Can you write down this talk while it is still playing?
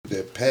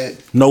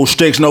No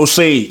sticks, no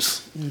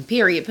seeds.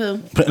 Period, poo.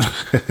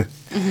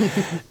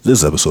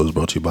 This episode is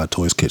brought to you by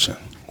Toys Kitchen,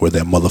 where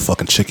that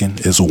motherfucking chicken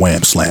is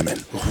wham slamming.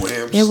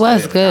 It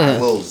was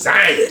good. Little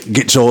Zion.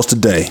 Get yours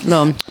today.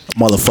 No.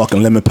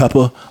 Motherfucking lemon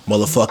pepper,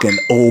 motherfucking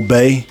Old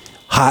Bay,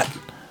 hot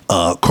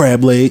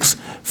crab legs.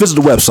 Visit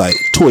the website,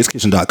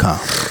 toyskitchen.com.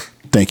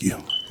 Thank you.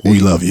 We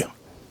love you.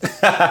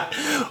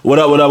 What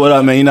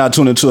up, man? You're not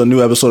tuning into a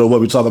new episode of What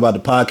We Talk About, the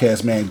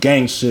podcast, man.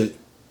 Gang shit.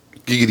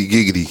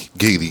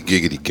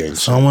 Giggity, gang.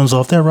 Someone's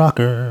off their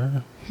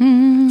rocker.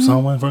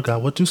 Someone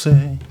forgot what to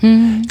say.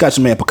 Got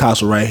your man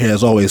Picasso right here,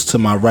 as always. To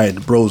my right, the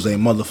bros ain't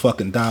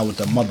motherfucking down with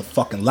the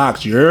motherfucking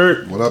locks. You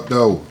heard? What up,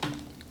 though?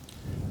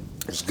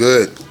 It's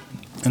good.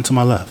 And to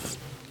my left,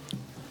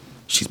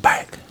 she's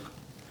back.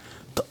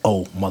 The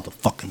old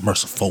motherfucking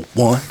merciful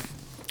one.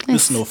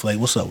 Miss Snowflake,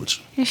 what's up with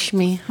you? It's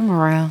me. I'm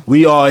around.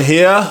 We are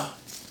here.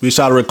 We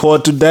shall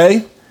record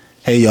today.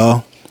 Hey,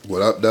 y'all.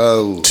 What up,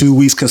 though? 2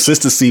 weeks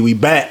consistency. We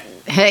back.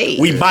 Hey.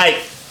 We bike.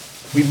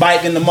 We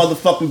bike in the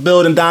motherfucking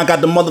building. Don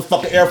got the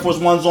motherfucking Air Force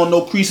Ones on,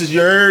 no creases,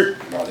 you heard?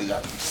 No, they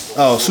got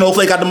Oh,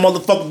 Snowflake got the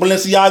motherfucking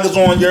Balenciagas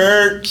on, you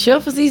heard?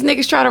 Chill for these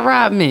niggas try to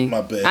rob me.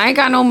 My bad. I ain't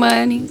got no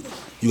money.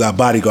 You got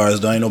bodyguards,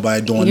 though. Ain't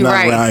nobody doing You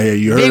nothing right. around here,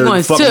 you heard? Big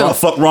ones, too.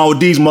 Fuck wrong with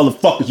these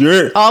motherfuckers, you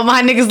heard? All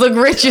my niggas look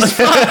rich as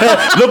fuck.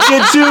 Look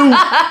at you.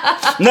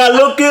 Now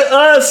look at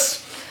us.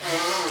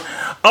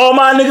 All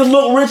my niggas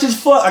look rich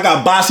as fuck. I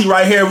got Bossy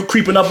right here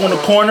creeping up on the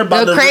corner.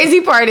 The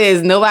crazy part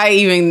is nobody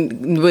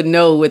even would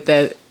know what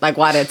that, like,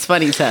 why that's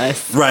funny to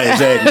us. Right,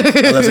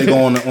 exactly. Unless they go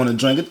on a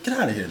drink. Get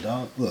out of here,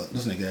 dog. Look,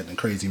 this nigga acting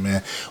crazy,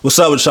 man. What's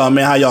up with y'all,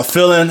 man? How y'all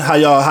feeling? How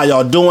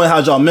y'all doing?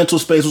 How's y'all mental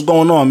space? What's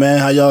going on, man?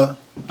 How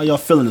y'all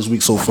feeling this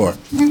week so far?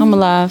 I'm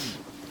alive.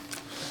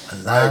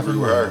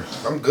 everywhere.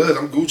 I'm good.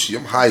 I'm Gucci.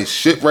 I'm high as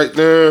shit right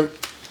now.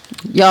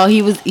 Y'all,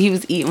 he was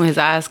eating with his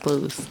eyes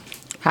closed.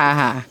 Ha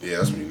ha. Yeah,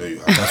 that's when you know you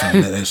high. That's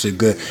when that shit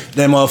good.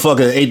 That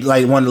motherfucker ate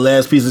like one of the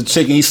last pieces of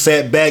chicken. He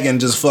sat back and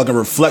just fucking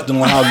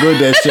reflecting on how good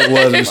that shit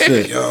was and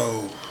shit.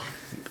 Yo.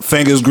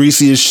 Fingers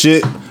greasy as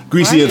shit.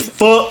 Greasy as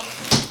fuck.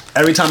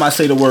 Every time I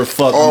say the word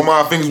fuck, All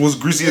my fingers was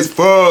greasy as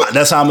fuck.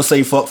 that's how I'm gonna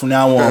say fuck from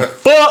now on.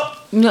 Fuck!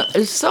 No,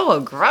 it's so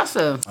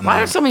aggressive. Why are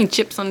there so many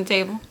chips on the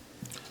table?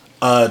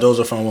 Those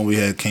are from when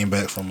we came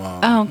back from.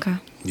 Oh, okay.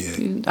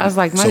 Yeah. I was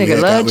like, my So nigga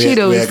love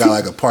Cheetos. We had got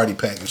like a party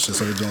pack and shit,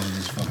 so the Jones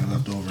was fucking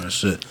left over and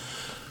shit.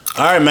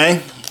 All right,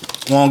 man.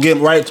 We're gonna get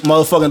right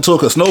motherfucking to it,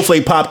 because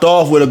Snowflake popped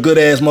off with a good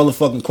ass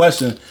motherfucking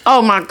question.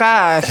 Oh my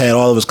gosh. Had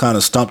all of us kind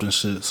of stumped and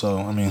shit. So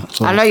I mean,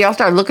 I know y'all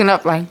started looking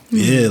up like.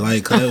 Yeah,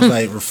 like cause it was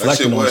like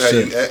reflecting on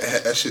shit.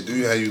 That shit do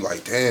have you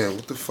like, damn,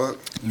 what the fuck?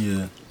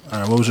 Yeah. All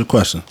right. What was your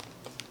question?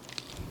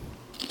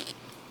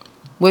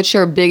 What's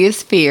your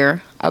biggest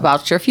fear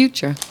about your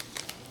future?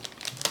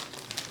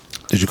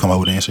 Did you come up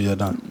with an answer yet,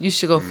 Don? You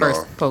should go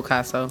first,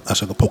 Picasso. I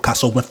should go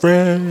Picasso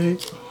Winfrey.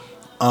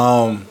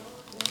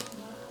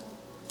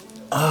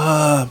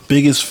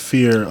 Biggest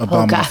fear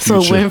about Picasso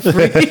my future.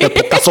 Winfrey.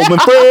 Picasso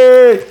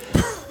Winfrey.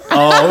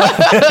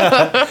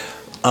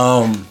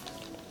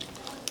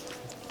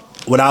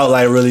 Without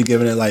like really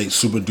giving it like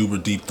super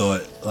duper deep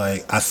thought,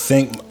 like I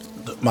think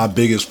my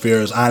biggest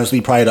fear is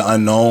honestly probably the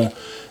unknown,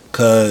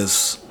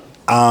 cause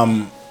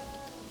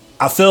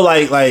I feel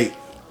like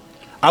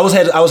I was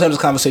having this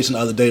conversation the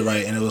other day,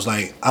 right? And it was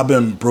like, I've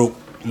been broke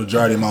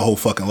majority of my whole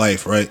fucking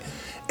life, right?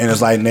 And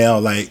it's like now,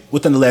 like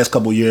within the last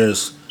couple of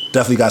years,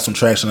 definitely got some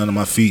traction under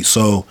my feet.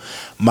 So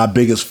my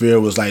biggest fear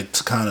was like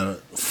to kind of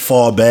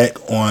fall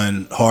back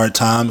on hard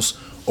times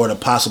or to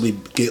possibly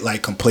get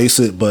like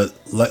complacent. But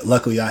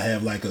luckily I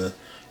have like a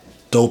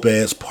dope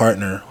ass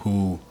partner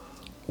who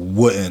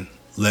wouldn't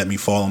let me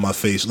fall on my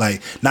face.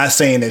 Like, not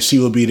saying that she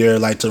would be there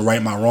like to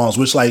right my wrongs,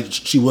 which like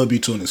she would be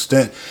to an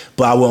extent,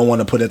 but I wouldn't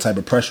want to put that type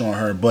of pressure on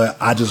her. But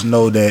I just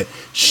know that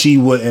she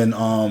wouldn't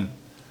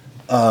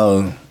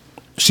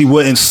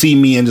see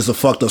me in just a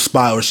fucked up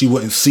spot, or she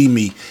wouldn't see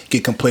me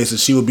get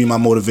complacent. She would be my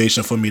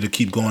motivation for me to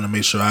keep going and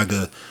make sure I could, you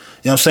know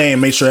what I'm saying,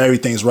 make sure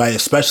everything's right,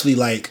 especially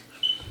like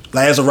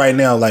as of right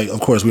now, like,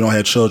 of course we don't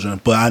have children,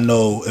 but I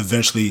know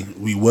eventually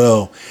we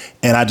will.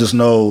 And I just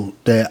know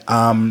that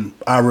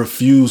I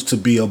refuse to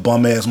be a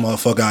bum ass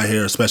motherfucker out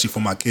here, especially for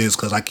my kids,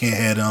 because I can't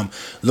have them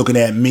looking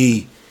at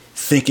me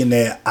thinking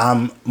that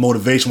I'm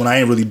motivation when I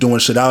ain't really doing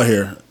shit out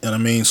here. You know what I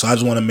mean? So I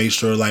just want to make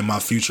sure like my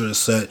future is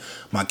set,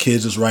 my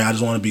kids is right. I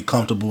just want to be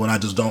comfortable, and I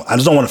just don't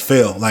want to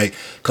fail. Like,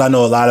 because I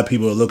know a lot of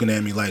people are looking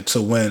at me like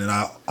to win, and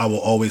I will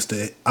always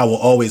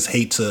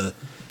hate to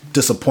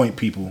disappoint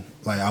people.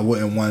 Like, I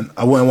wouldn't want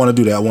to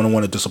do that. I wouldn't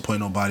want to disappoint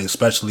nobody,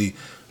 especially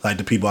like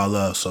the people I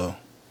love. So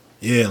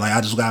yeah, like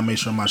I just gotta make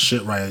sure my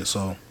shit right.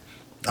 So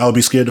I would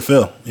be scared to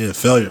fail. Yeah,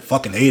 failure.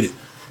 Fucking hate it.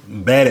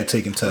 I'm bad at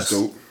taking tests.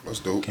 That's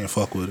dope. Can't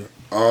fuck with it.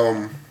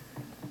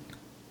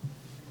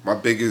 My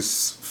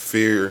biggest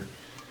fear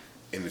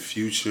in the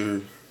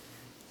future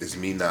is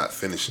me not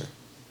finishing.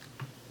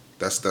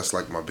 That's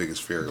like my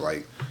biggest fear.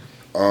 Like,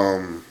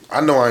 I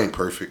know I ain't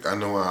perfect. I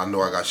know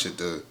I got shit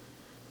to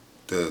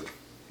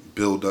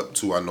build up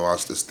to. I know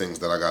there's things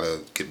that I gotta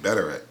get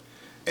better at,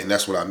 and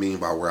that's what I mean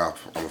by where I'm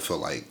gonna feel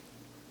like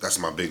That's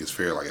my biggest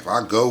fear. Like if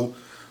I go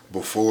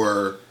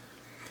before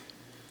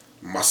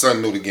my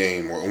son know the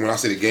game, or when I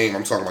say the game,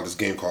 I'm talking about this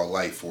game called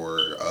life,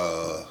 or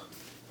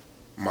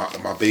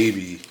my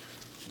baby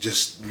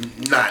just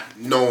not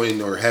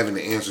knowing or having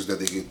the answers that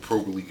they could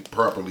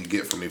properly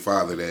get from their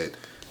father. That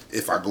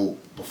if I go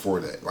before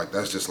that, like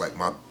that's just like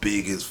my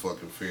biggest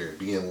fucking fear,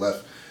 being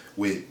left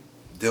with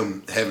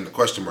them having the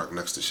question mark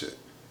next to shit.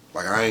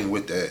 Like I ain't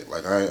with that.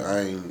 Like I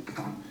ain't.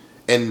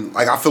 And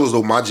like I feel as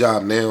though my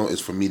job now is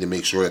for me to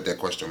make sure that that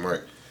question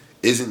mark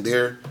isn't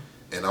there,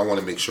 and I want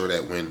to make sure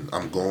that when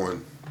I'm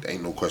going, there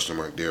ain't no question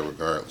mark there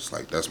regardless.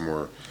 Like that's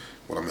more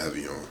what I'm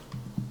heavy on.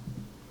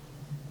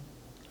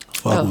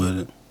 Fuck with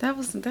it. That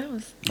was.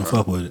 I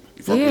fuck with it.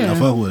 You fuck Yeah. with I it?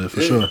 fuck with it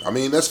for sure. I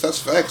mean that's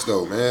facts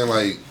though, man.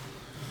 Like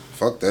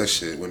fuck that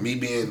shit. With me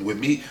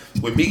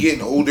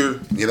getting older,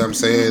 you know what I'm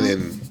saying,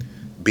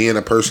 and being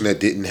a person that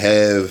didn't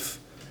have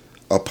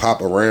a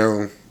pop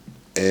around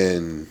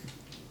and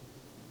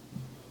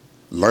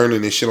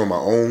learning this shit on my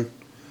own,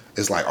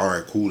 it's like, all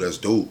right, cool, that's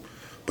dope.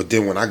 But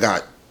then when I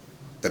got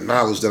the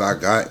knowledge that I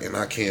got and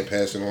I can't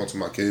pass it on to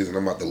my kids and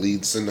I'm about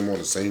to send them on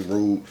the same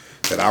road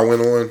that I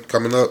went on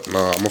coming up,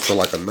 nah, I'm gonna feel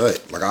like a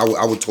nut. Like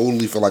I would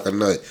totally feel like a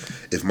nut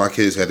if my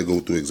kids had to go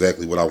through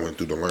exactly what I went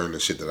through to learn the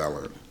shit that I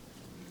learned.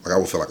 Like I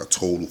would feel like a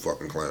total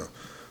fucking clown.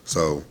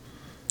 So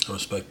I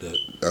respect that.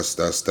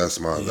 That's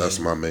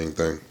my main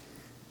thing.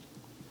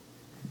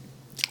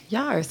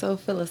 Y'all are so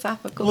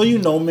philosophical. Well, you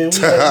know, man, we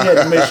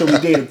had to make sure we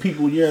gave the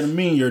people you're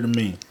the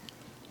mean.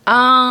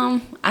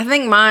 I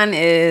think mine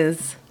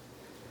is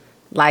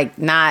like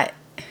not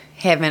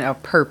having a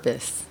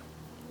purpose.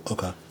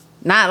 Okay.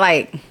 Not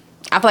like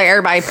I feel like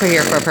everybody put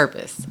here for a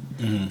purpose.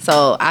 Mm-hmm.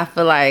 So I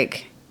feel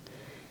like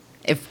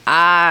if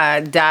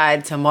I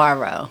died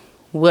tomorrow,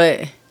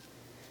 what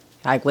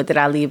did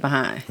I leave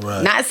behind?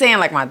 Right. Not saying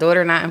like my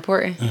daughter not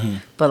important, Mm-hmm.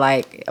 but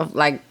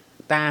like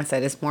Diane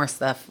said, it's more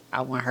stuff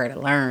I want her to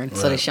learn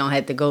so that Right. she don't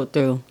have to go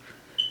through.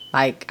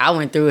 Like I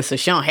went through it, so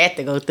she don't have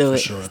to go through it.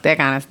 sure. It's that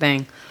kind of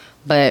thing.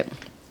 But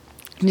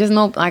just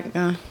know, like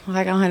I don't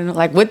have to know,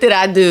 like what did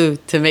I do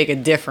to make a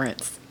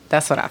difference?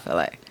 That's what I feel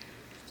like.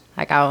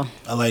 Like I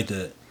like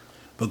that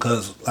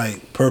because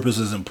like purpose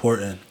is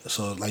important.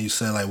 So like you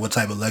said, like what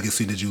type of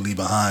legacy did you leave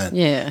behind?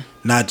 yeah.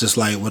 Not just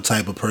like what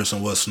type of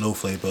person was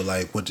Snowflake, but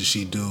like what did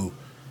she do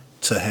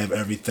to have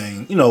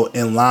everything, you know,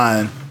 in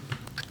line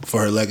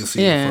for her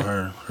legacy, Yeah.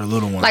 for her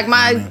little one. Like you know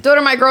my what I mean?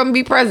 daughter might grow up and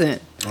be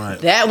president. Right.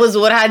 That was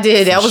what I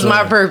did. That For was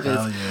my sure. purpose.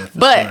 Hell yeah, for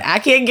But sure. I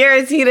can't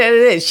guarantee that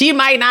it is. She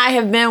might not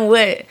have been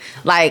what,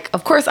 like,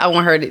 of course I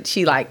want her to,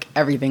 she like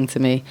everything to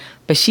me.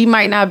 But she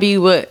might not be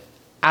what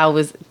I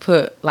was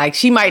put, like,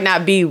 she might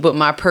not be what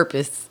my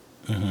purpose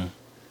Mm-hmm.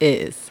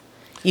 is.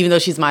 Even though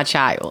she's my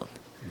child.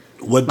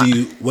 What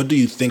do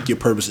you think your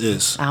purpose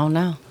is? I don't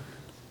know.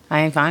 I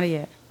ain't found it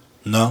yet.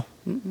 No?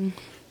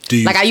 Do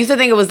you Like, I used to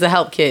think it was to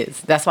help kids.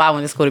 That's why I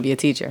went to school to be a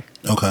teacher.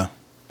 Okay.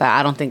 But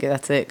I don't think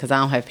that's it because I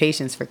don't have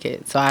patience for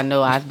kids. So I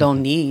know I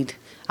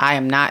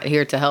am not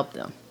here to help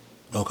them.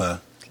 Okay.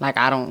 Like,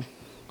 I don't.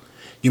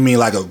 You mean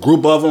like a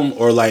group of them,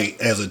 or like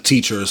as a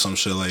teacher or some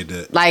shit like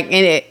that? Like,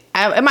 it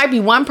might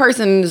be one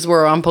person in this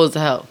world I'm supposed to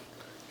help.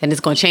 And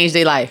it's going to change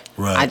their life.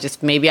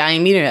 Right. Maybe I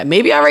ain't meeting that.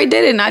 Maybe I already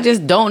did it and I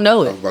just don't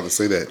know I was it. about to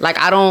say that. Like,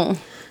 I don't.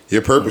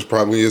 Your purpose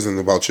probably isn't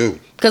about you.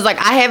 Because, like,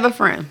 I have a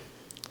friend.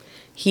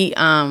 He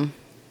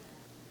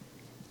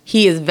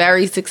is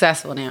very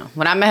successful now.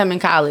 When I met him in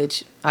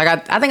college, I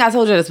think I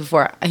told you this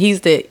before. We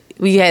used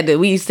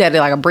to have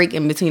like a break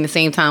in between the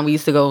same time we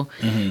used to go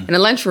in the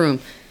lunchroom,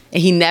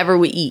 and he never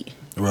would eat.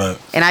 Right.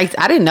 And I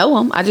didn't know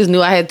him. I just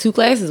knew I had 2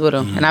 classes with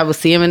him, and I would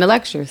see him in the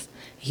lectures.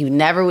 He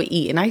never would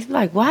eat, and I used to be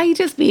like, "Why you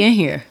just be in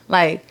here?"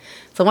 Like,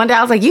 so one day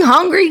I was like, "You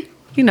hungry?"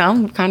 You know,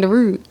 I'm kind of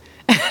rude,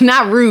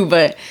 not rude,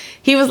 but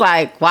he was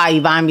like, "Why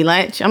you buying me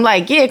lunch?" I'm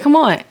like, "Yeah, come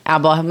on." I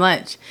bought him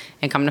lunch,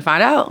 and come to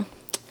find out,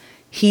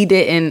 he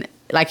didn't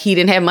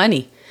have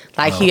money.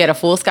 Like, he had a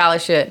full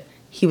scholarship.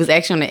 He was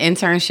actually on an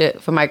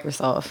internship for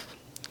Microsoft.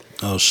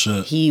 Oh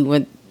shit. He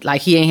went,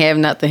 like, he ain't have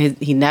nothing.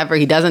 He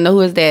doesn't know who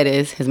his dad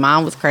is. His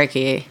mom was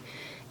crackhead,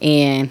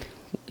 and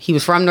he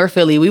was from North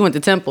Philly. We went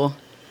to Temple.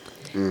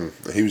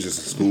 He was just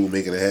in school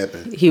making it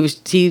happen.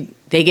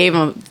 They gave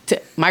him,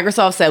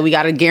 Microsoft said, we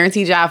got a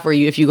guaranteed job for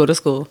you if you go to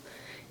school.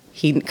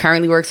 He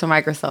currently works for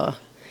Microsoft.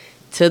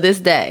 To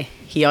this day,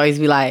 he always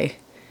be like,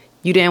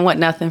 you didn't want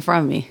nothing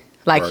from me.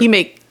 Like, Right.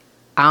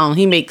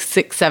 he makes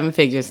 6-7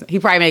 figures. He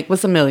probably make,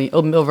 what's a million?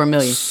 Over $1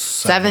 million.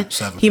 Seven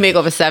He make figures.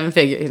 over 7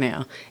 figures now.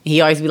 And he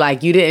always be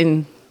like, you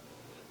ain't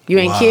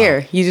Wow.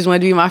 care. You just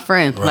want to be my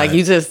friend. Right. Like,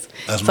 you just,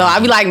 That's so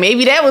I'd be my- like,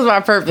 maybe that was my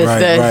purpose.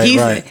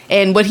 Right.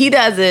 And what he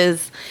does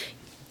is,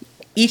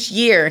 each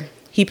year,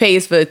 he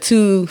pays for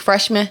 2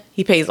 freshmen.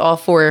 He pays all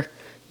 4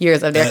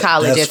 years of their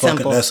college at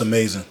Temple. That's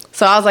amazing.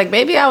 So I was like,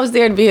 maybe I was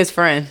there to be his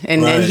friend,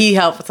 and then Right. he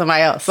helped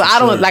somebody else. So For I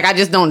don't sure. I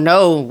just don't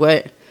know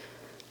what.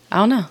 I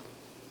don't know.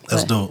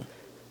 That's But- dope.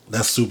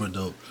 That's super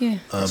dope. Yeah.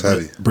 That's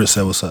heavy. Britt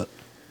said, "What's up?"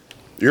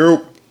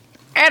 Yo,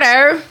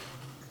 Hello.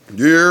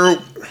 yo.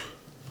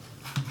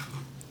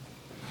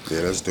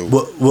 Yeah, that's dope.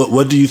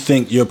 What do you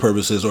think your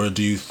purpose is, or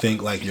do you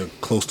think like you're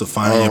close to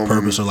finding your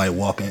purpose, or like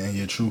walking in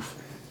your truth?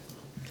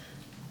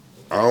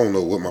 I don't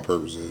know what my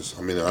purpose is.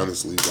 I mean,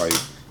 honestly, like,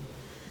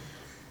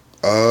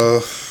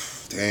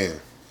 damn.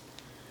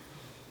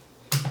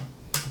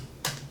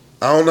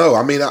 I don't know.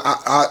 I mean,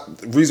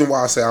 the reason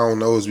why I say I don't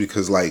know is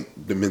because, like,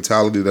 the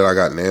mentality that I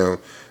got now,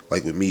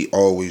 like, with me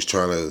always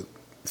trying to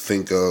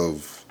think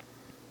of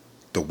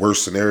the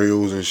worst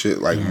scenarios and shit,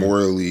 like,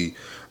 morally,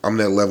 I'm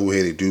that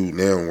level-headed dude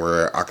now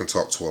where I can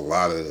talk to a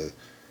lot of the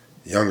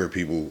younger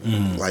people,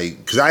 like,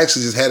 because I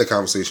actually just had a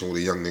conversation with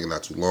a young nigga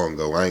not too long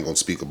ago. I ain't gonna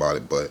speak about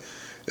it, but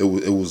it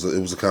was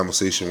a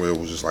conversation where it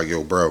was just like,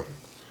 yo, bro,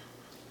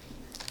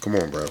 come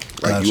on, bro.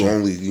 Like, Gotcha. you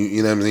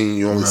know what I mean?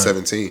 You're only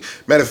 17.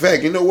 Matter of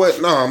fact, you know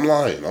what? No, I'm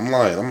lying.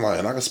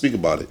 I can speak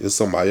about it. It's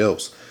somebody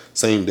else.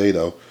 Same day,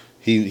 though.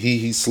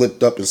 He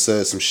slipped up and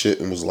said some shit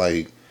and was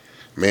like,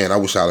 man, I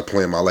wish I'd have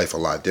planned my life a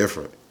lot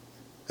different.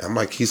 And I'm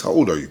like, how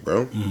old are you,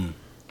 bro? And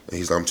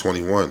he's like, I'm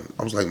 21.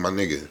 I was like, my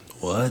nigga.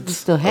 What? You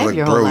still I was have like,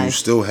 your bro, whole life. you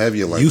still have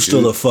your life. You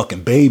still dude. a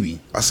fucking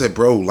baby, I said,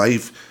 bro,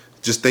 life,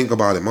 just think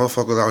about it.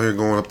 Motherfuckers out here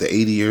going up to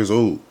 80 years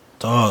old.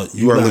 dog.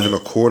 You are living a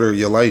quarter of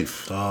your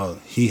life. Dog,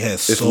 he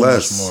has It's so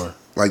less. much more.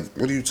 Like,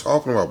 what are you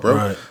talking about, bro?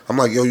 Right. I'm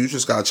like, yo, you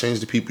just gotta change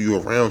the people you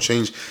around,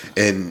 change.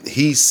 And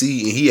he asks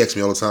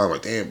me all the time,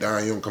 like, damn,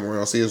 Don, you don't come around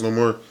and see us no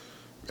more.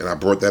 And I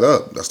brought that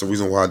up. That's the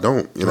reason why I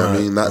don't. You know what I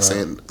Right, mean? Not right.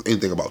 saying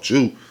anything about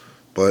you,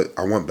 but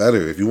I want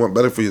better. If you want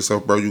better for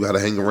yourself, bro, you gotta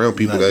hang around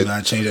people You that,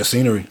 gotta change that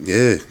scenery.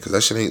 yeah, because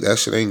that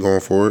shit ain't going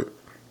for it.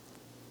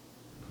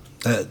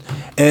 That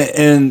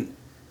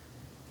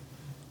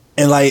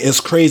and like it's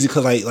crazy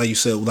because like you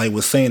said, like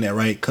was saying that,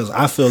 right? Because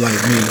I feel like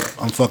me,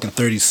 I'm fucking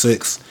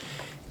 36,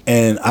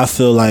 and I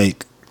feel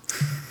like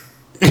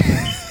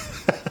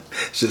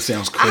shit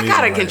sounds crazy. I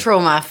gotta right?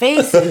 control my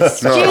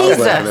faces. No, I was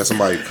laughing at Jesus.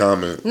 somebody's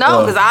comment.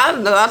 No, because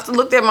I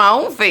looked at my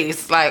own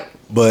face. Like,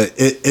 But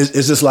it's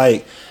just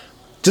like,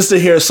 just to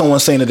hear someone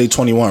saying that they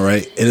 21,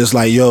 right? It is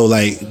like, yo,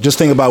 like, just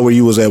think about where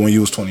you was at when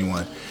you was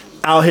 21.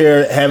 Out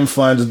here having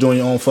fun, just doing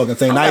your own fucking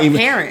thing. I'm Not a even,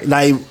 parent.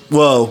 not even,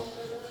 well,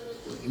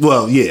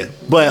 yeah.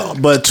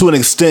 But to an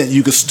extent,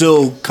 you could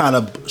still kind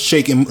of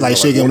shake and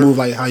water? move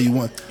like how you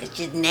want. it's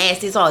just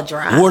nasty. It's all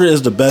dry. Water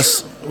is the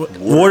best.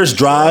 Water's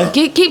dry.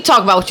 Keep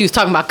talking about what you was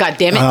talking about,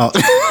 goddammit. Uh,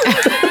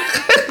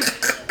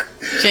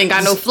 She ain't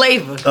got no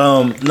flavor.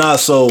 Nah,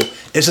 so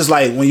it's just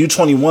like when you're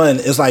 21,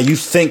 it's like you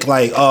think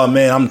like, oh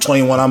man, I'm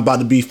 21, I'm about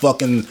to be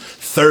fucking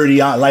 30,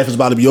 life is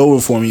about to be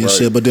over for me and Right.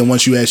 shit. But then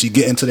once you actually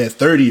get into that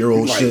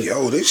 30-year-old Like, shit,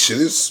 yo, this shit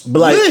is but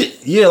like, lit.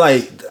 yeah,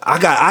 like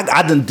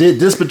I done did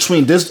this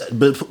between this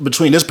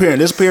period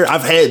and this period.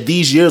 I've had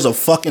these years of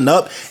fucking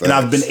up, and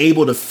I've been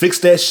able to fix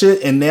that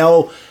shit. And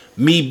now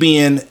me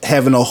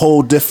having a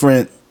whole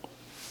different,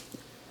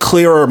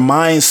 clearer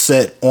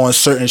mindset on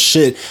certain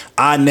shit,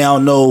 I now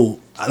know.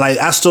 Like,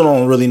 I still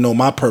don't really know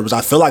my purpose.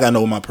 I feel like I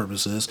know what my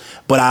purpose is,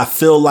 but I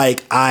feel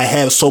like I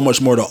have so much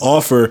more to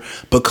offer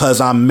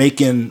because I'm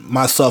making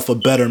myself a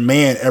better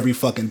man every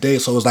fucking day.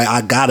 So it's like,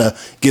 I gotta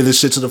give this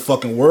shit to the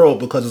fucking world,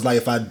 because it's like,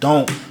 if I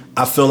don't,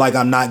 I feel like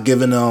I'm not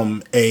giving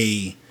them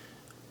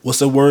what's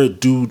the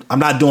word? I'm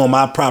not doing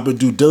my proper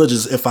due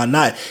diligence if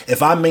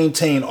I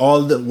maintain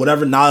all the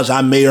whatever knowledge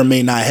I may or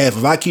may not have,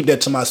 if I keep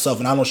that to myself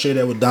and I don't share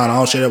that with Don, I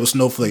don't share that with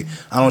Snowflake,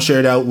 I don't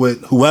share that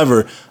with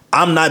whoever,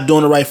 I'm not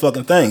doing the right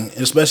fucking thing.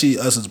 Especially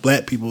us as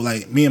black people,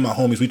 like me and my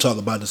homies, we talk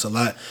about this a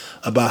lot,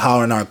 about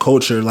how in our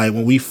culture, like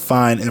when we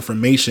find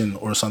information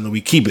or something,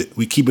 we keep it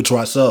to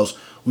ourselves.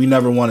 We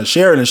never want to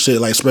share it and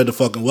shit, like spread the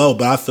fucking wealth.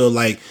 But I feel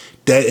like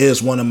that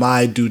is one of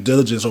my due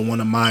diligence or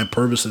one of my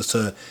purposes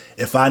to,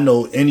 if I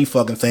know any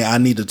fucking thing, I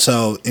need to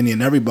tell any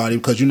and everybody,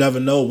 because you never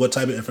know what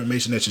type of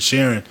information that you're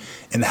sharing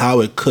and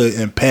how it could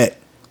impact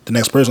the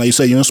next person. Like you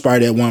said, you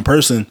inspired that one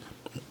person.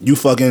 You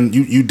fucking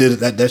you did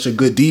it. That's your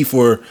good deed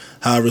for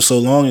however so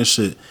long and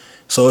shit.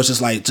 So it's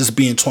just like, just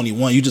being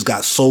 21, you just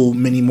got so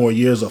many more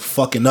years of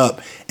fucking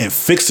up and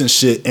fixing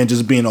shit and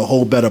just being a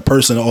whole better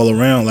person all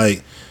around.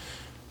 Like,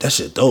 that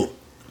shit dope.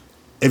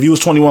 If you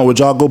was 21, would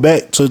y'all go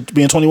back to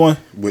being 21?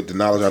 With the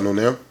knowledge I know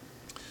now,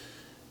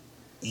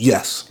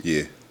 Yes.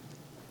 yeah,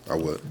 I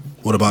would.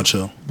 What about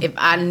you? If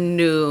I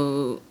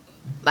knew,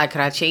 like,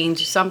 could I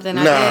change something?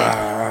 I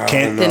did?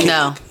 Can't Then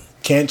no.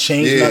 can't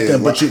change Yeah,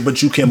 nothing,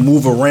 but you can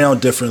move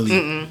around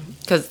differently.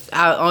 Because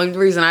the only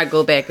reason I'd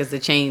go back is to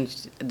change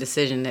a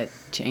decision that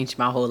changed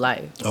my whole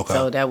life. Okay.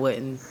 So that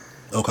wouldn't.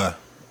 Okay.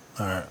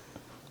 All right.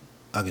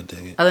 I could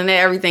dig it. Other than that,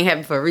 everything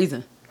happened for a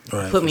reason.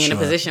 Right, Put me for in a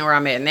sure. position where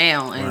I'm at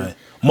now. And Right.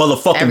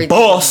 Motherfucking everything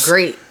boss. was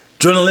great.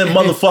 Adrenaline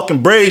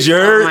motherfucking braids, you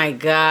heard? Oh my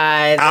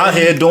God. Out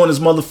here doing this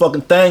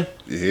motherfucking thing.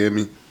 You hear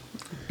me?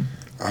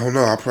 I don't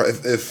know. I probably,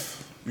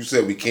 if you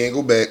said we can't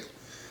go back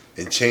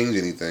and change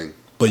anything,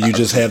 But you I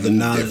just could have the move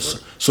knowledge,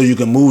 different. so you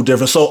can move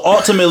different. So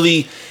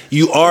ultimately,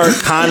 you are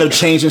kind of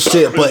changing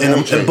shit, but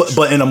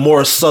in a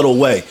more subtle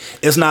way.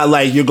 It's not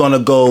like you're gonna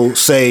go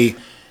say,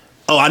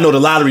 "Oh, I know the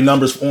lottery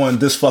numbers on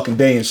this fucking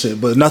day and shit,"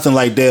 but nothing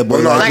like that. But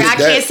Well, no, like, Like, I get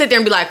that. can't sit there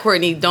and be like,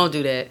 Courtney, don't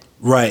do that.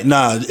 Right.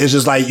 Nah, it's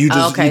just like you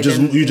then-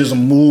 just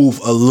move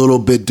a little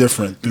bit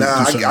different.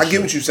 Nah, I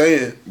get what you're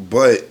saying,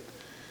 but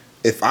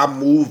if I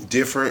move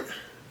different,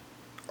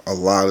 a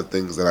lot of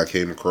things that I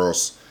came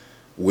across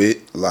with,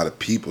 a lot of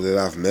people that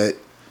I've met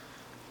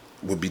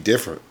would be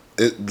different.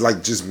 It,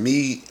 like just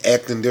me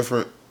acting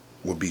different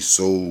would be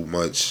so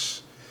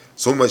much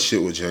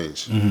shit would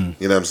change. Mm-hmm.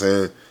 You know what I'm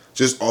saying?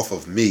 Just off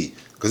of me.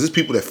 Because there's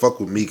people that fuck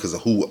with me because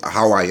of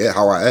how I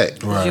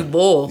act. Right. You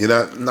bull. You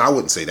know, no, I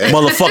wouldn't say that.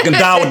 Motherfucking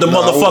down with the No,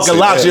 I wouldn't say motherfucking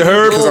locks. that. You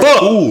heard? Because I'm Fuck.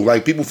 cool.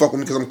 Like people fuck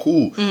with me because I'm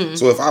cool.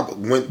 So if I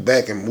went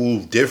back and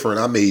moved different,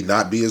 I may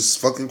not be as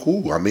fucking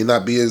cool. I may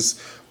not be as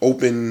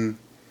open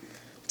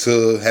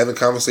to having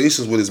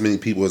conversations with as many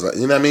people as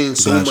you know what I mean.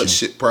 So Gotcha. much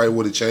shit probably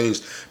would have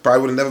changed.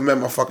 Probably would have never met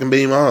my fucking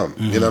baby mom.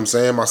 You know what I'm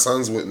saying? My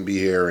sons wouldn't be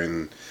here,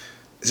 and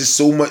just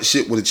so much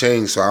shit would have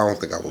changed. So I don't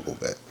think I would go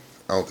back.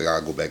 I don't think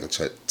I'd go back and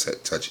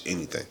touch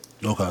anything.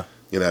 Okay.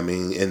 You know what I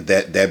mean? And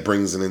that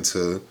brings it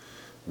into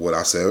what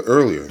I said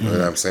earlier. You know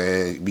what I'm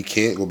saying? We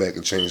can't go back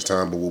and change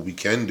time, but what we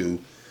can do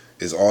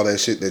is all that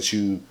shit that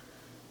you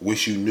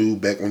wish you knew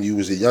back when you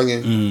was a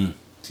youngin',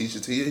 teach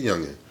it to your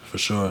youngin'. For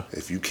sure.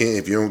 If you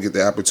don't get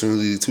the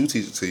opportunity to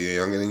teach it to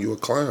your youngin', then you a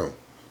clown.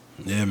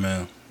 Yeah,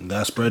 man. You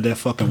gotta spread that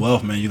fucking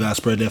wealth, man. You gotta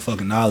spread that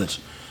fucking knowledge.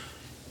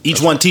 Each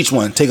one teach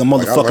one. Take a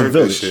Like I motherfucking learned that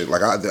village. shit.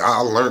 Like I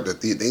learned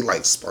that they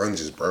like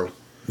sponges, bro.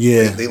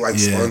 Yeah. They like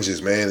yeah.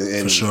 sponges, man.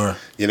 And For sure.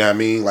 You know what I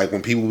mean? Like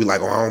when people be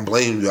like, "Oh, I don't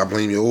blame you. I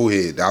blame your old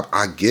head."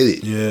 I get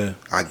it. Yeah.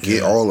 I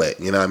get Yeah. all that.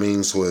 You know what I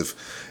mean? So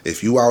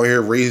if you out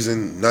here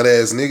raising nut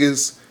ass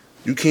niggas,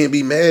 you can't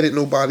be mad at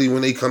nobody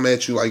when they come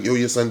at you like, "Yo,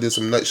 your son did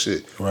some nut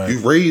shit." Right. You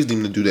raised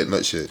him to do that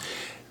nut shit.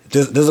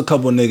 There's a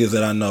couple of niggas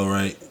that I know,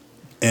 right?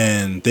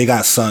 And they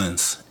got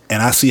sons.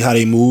 And I see how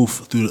they move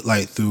through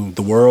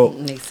the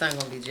world. Their son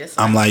gonna be just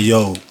I'm like,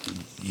 yo,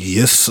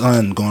 your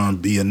son gonna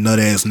be a nut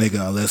ass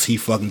nigga unless he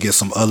fucking get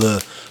some other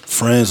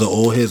friends or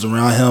old heads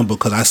around him,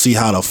 because I see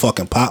how the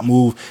fucking pop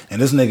move. And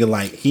this nigga,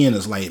 like, he in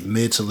his like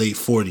mid to late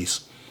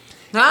 40s.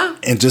 huh?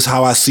 And just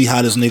how I see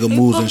how this nigga He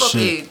moves and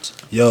football shit. age.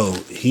 Yo,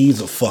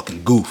 he's a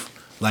fucking goof.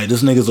 Like,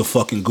 this nigga's a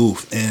fucking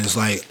goof. And it's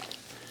like,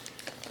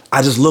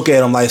 I just look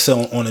at him like, say,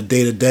 on a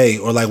day to day,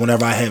 or like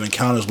whenever I have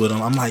encounters with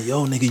him, I'm like,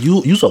 yo, nigga,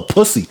 you's a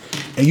pussy,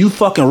 and you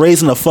fucking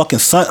raising a fucking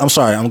son. I'm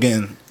sorry, I'm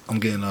getting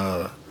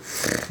Yeah,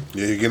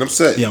 you get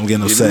upset. yeah, I'm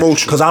getting You upset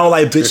emotional. because I don't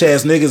like bitch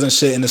ass niggas and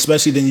shit, and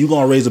especially then you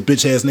gonna raise a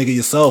bitch ass nigga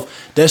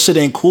yourself. That shit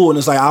ain't cool, and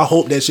it's like I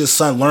hope that your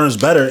son learns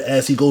better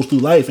as he goes through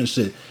life and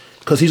shit,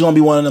 because he's gonna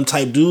be one of them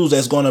type dudes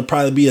that's gonna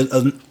probably be a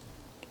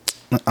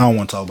I don't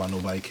want to talk about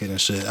nobody kid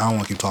and shit. I don't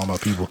want to keep talking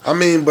about people. I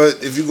mean, but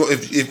if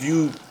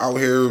you out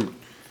here,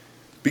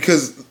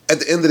 because at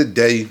the end of the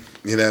day,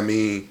 you know what I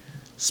mean,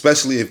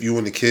 especially if you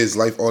in the kid's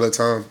life all the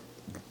time,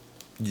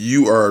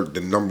 you are the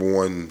number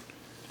one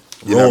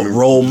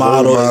Role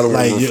model,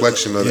 like,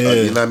 reflection of the, yeah.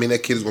 you know what I mean.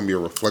 That kid is gonna be a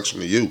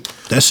reflection of you.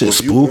 That shit's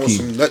if you on spooky.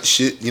 some nut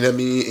shit, you know what I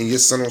mean, and your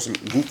son on some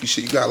goofy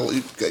shit, you gotta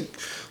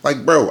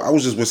like, bro. I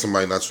was just with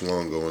somebody not too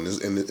long ago, and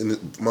the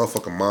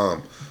motherfucking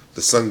mom,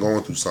 the son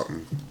going through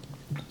something.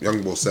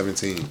 Young boy,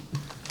 17.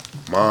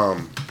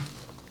 Mom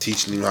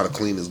teaching him how to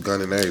clean his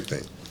gun and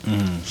everything.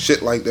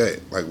 Shit like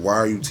that. Like, why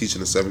are you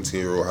teaching a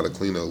 17-year-old how to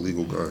clean an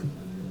illegal gun?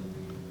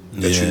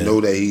 That Yeah. you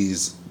know that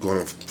he's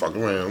gonna fuck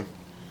around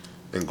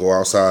and go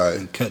outside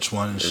and Catch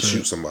one and shit.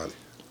 shoot somebody.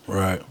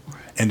 Right.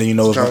 And then you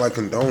know It's it's kind of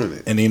gonna, like condoning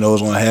it. and then you know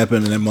what's gonna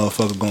happen, and that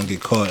motherfucker gonna get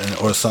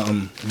caught, or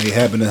something may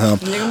happen to him.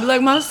 They're gonna be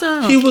like, my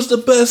son. He was the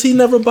best. He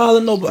never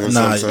bothered nobody. That's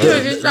Nah, what I'm saying. He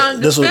was just trying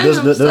to this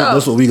defend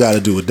himself. what we got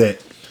to do with that.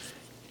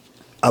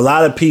 A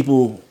lot of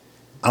people,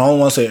 I don't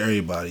want to say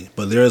everybody,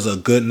 but there's a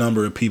good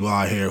number of people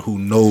out here who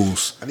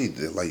knows I need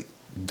to, like,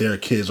 their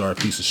kids are a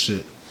piece of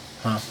shit.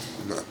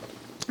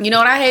 You know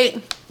what I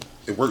hate?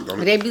 it worked on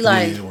it. They be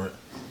like, Yeah,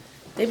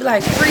 it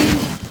work.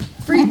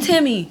 free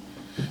Timmy.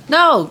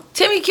 No,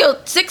 Timmy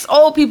killed 6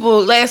 old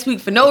people last week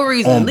for no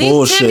reason. On Leave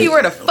bullshit. Timmy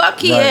where the fuck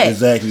he Right, at.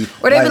 exactly.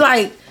 Or they be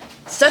like,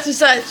 such and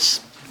such.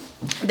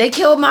 They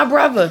killed my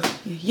brother.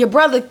 Your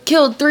brother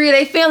killed 3 of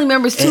their family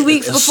members 2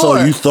 weeks and before.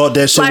 So you thought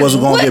that shit Like,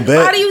 wasn't gonna what? get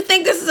back? Why do you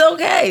think this is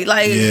okay?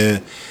 Like, Yeah.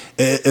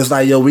 It's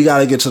like, yo, we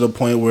gotta get to the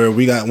point where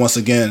we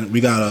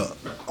gotta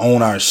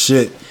own our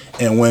shit.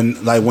 And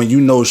when you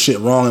know shit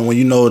wrong, and when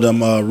you know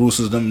them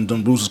roosters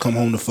come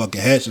home to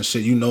fucking hatch and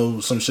shit, you know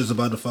some shit's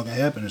about to fucking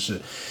happen and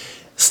shit.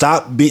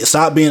 Stop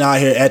being out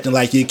here acting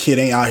like your kid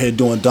ain't out here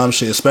doing dumb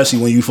shit, especially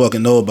when you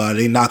fucking know about it.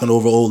 They knocking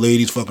over old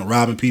ladies, fucking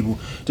robbing people,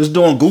 just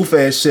doing goof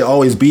ass shit,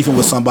 always beefing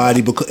with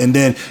somebody, and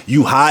then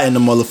you hiding the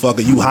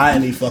motherfucker, you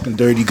hiding these fucking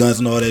dirty guns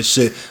and all that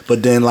shit.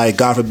 But then, like,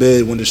 God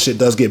forbid, when the shit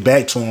does get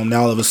back to them,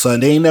 now all of a sudden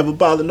they ain't never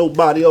bothered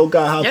nobody. Oh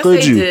God, how yes, could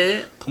they you?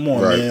 did. Come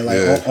on, Right, man, like,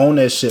 yeah. own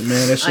that shit,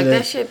 man. That shit, Like, ain't-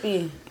 that shit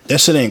be. that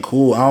shit ain't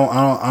cool.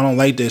 I don't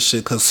like that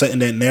shit, because setting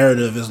that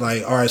narrative is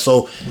like, all right,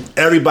 so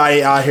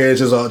everybody out here is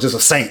just a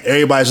saint.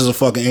 Everybody's just a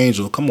fucking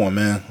angel. Come on,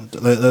 man.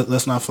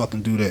 Let's not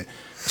fucking do that.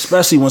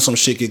 Especially when some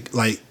shit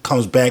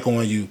comes back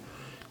on you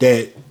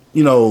that,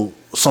 you know,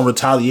 some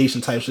retaliation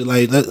type shit.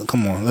 Like,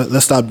 come on,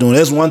 let's stop doing it.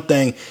 There's one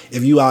thing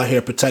if you out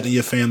here protecting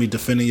your family,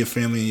 defending your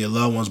family and your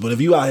loved ones, but if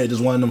you out here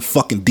just one of them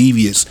fucking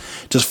devious,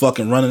 just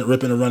fucking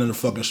ripping and running the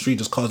fucking street,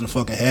 just causing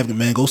fucking havoc,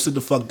 man, go sit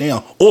the fuck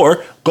down.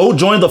 Or go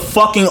join the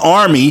fucking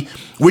army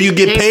where you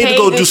get paid to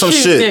go do some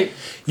shit.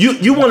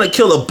 You want to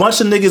kill a bunch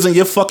of niggas in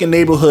your fucking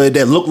neighborhood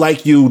that look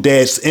like you,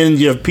 that's in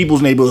your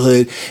people's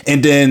neighborhood,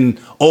 and then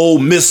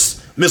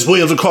Miss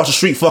Williams across the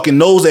street fucking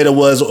knows that it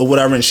was or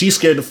whatever, and she's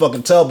scared to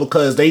fucking tell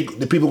because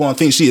the people gonna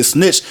think she a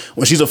snitch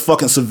when she's a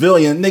fucking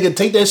civilian. Nigga,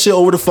 take that shit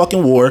over to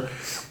fucking war,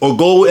 or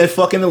go and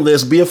fucking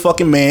enlist, be a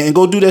fucking man, and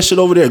go do that shit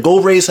over there.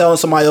 Go raise hell in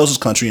somebody else's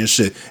country and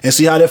shit, and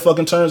see how that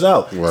fucking turns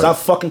out. Right. Stop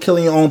fucking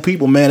killing your own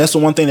people, man. That's the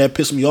one thing that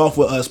pissed me off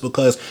with us,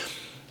 because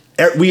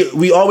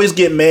we always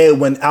get mad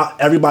when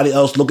everybody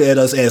else look at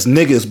us as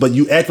niggas, but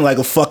you acting like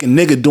a fucking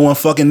nnigga doing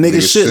fucking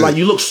nigga shit. Like,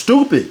 you look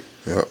stupid.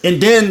 Yep.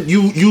 And then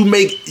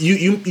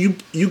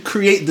you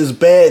create this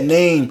bad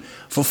name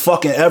for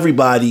fucking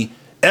everybody,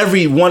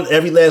 every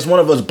last one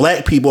of us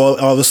black people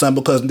all of a sudden,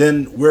 because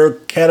then we're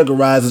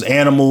categorized as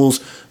animals,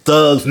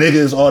 thugs,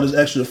 niggas, all this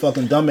extra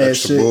fucking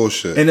dumbass shit.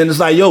 Bullshit. And then it's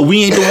like, yo,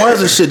 we ain't the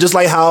ones and shit. Just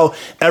like how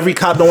every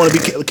cop don't want to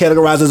be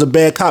categorized as a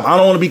bad cop. I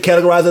don't want to be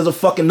categorized as a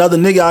fucking another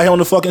nigga out here on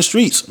the fucking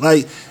streets.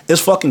 Like,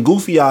 it's fucking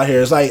goofy out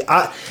here. It's like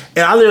I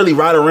literally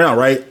ride around,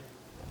 right?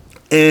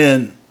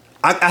 And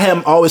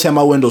I always had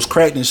my windows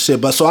cracked and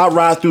shit, but so I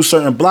ride through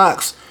certain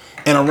blocks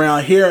and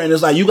around here, and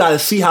it's like, you gotta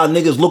see how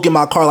niggas look in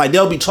my car. Like,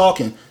 they'll be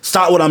talking,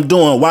 stop what I'm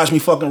doing, watch me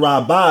fucking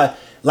ride by.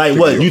 Like,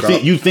 what,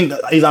 you think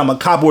either I'm a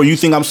cop or you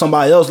think I'm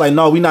somebody else? Like,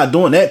 no, we not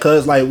doing that,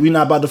 cuz like we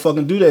not about to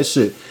fucking do that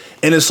shit.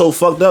 And it's so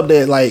fucked up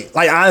that like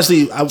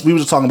honestly, we were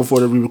just talking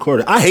before that we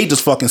recorded. I hate this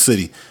fucking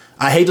city.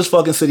 I hate the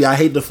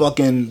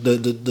fucking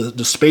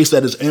the space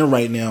that it's in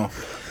right now.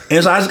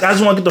 And so I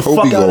just want to get the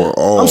fuck out.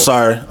 I'm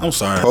sorry.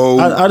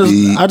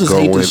 I just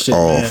hate this shit,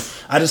 man.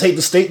 I just hate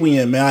the state we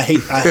in, man. I hate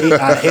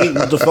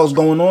what the fuck's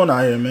going on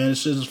out here, man.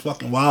 This shit is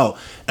fucking wild.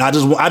 And I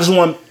just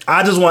want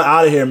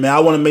out of here, man. I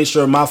want to make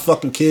sure my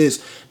fucking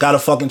kids got a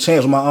fucking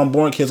chance. My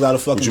unborn kids got a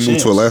fucking chance. Would you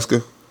move to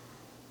Alaska?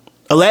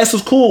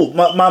 Alaska's cool.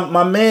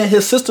 My man,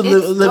 his sister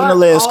live in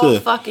Alaska. All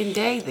fucking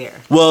day there.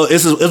 Well,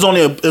 it's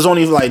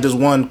only like this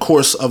one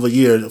course of a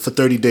year for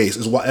 30 days.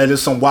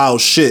 It's some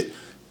wild shit.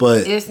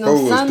 But there's no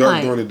sunlight. It's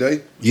dark during the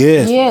day?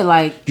 Yeah. Yeah,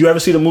 like... You ever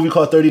see the movie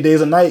called 30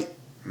 Days a Night?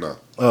 No.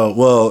 Oh,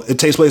 well, it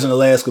takes place in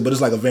Alaska, but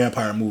it's like a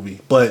vampire movie.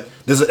 But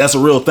that's a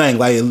real thing.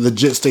 Like, it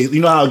legit stays...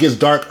 You know how it gets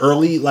dark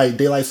early? Like,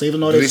 daylight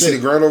saving all that shit? Did they see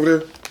the ground over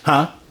there?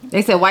 Huh?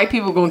 They said white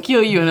people gonna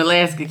kill you in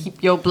Alaska.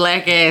 Keep your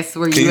black ass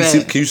where you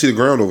at. Can you see the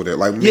ground over there?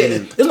 Like, yeah,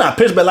 it's not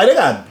pitch black. Like, they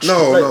got...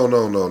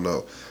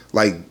 No.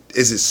 Like,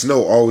 is it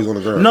snow always on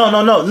the ground?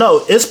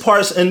 No. It's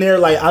parts in there,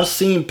 like, I've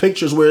seen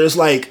pictures where it's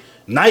like...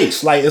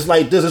 nice, like it's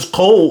like this. It's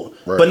cold,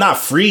 right, but not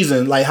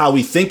freezing like how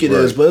we think it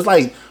is. But it's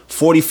like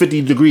 40,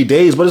 50 degree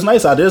days. But it's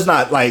nice out there. It's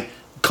not like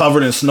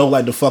covered in snow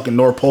like the fucking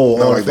North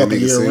Pole all the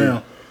fucking year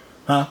round.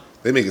 Huh?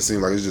 They make it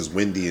seem like it's just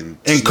windy and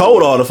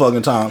cold all the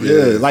fucking time.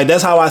 Yeah, like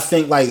that's how I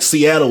think like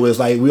Seattle is.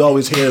 Like we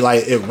always hear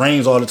like it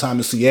rains all the time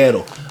in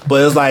Seattle,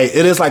 but it's like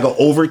it is like an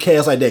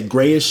overcast, like that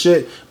grayish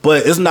shit.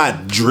 But it's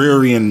not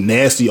dreary and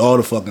nasty all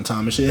the fucking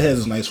time. And shit, it has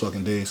its nice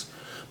fucking days.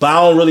 But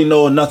I don't really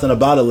know nothing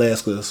about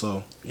Alaska,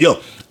 so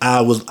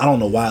I don't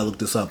know why I looked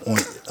this up.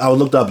 I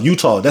looked up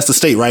Utah. That's the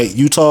state, right?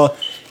 Utah.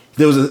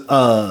 There was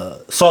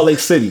a Salt Lake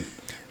City.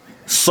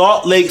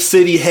 Salt Lake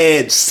City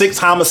had 6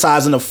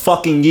 homicides in a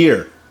fucking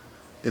year.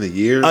 In a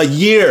year? A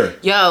year.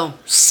 Yo.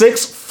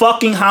 6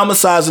 fucking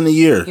homicides in a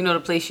year. You know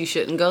the place you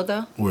shouldn't go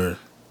though? Where?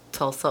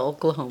 Tulsa,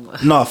 Oklahoma.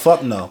 No,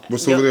 fuck no.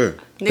 What's over there?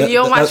 Nigga, you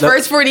don't watch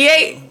First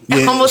 48?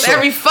 Yeah, almost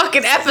every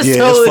fucking episode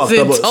is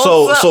in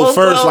Tulsa, So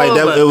first, like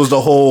that, it was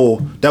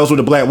that was where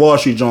the Black Wall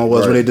Street joint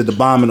was, where they did the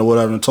bombing or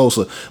whatever in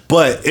Tulsa.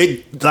 But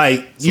it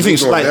like you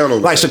think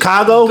like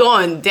Chicago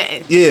going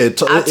down? Yeah,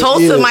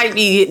 Tulsa might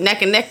be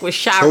neck and neck with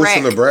Chirac.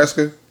 Tulsa,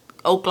 Nebraska,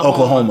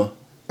 Oklahoma.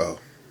 Oh,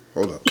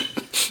 hold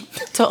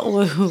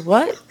up.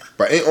 What?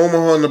 But ain't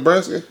Omaha,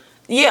 Nebraska?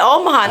 Yeah,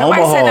 Omaha.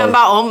 Nobody said nothing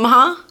about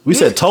Omaha. We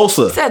said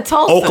Tulsa. You said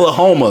Tulsa.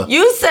 Oklahoma.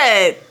 You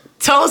said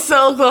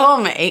Tulsa,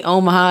 Oklahoma. Ain't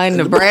Omaha and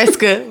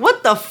Nebraska.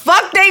 What the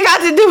fuck they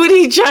got to do with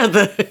each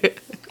other?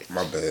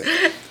 My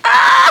bad.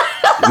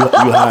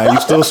 You high.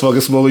 You still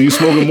smoking. You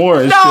smoking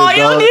more. No, shit,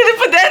 you don't need to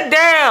put that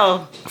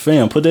down.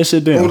 Fam, put that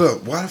shit down. Hold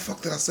up. Why the fuck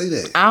did I say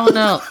that? I don't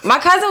know. My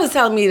cousin was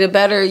telling me the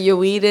better your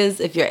weed is,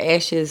 if your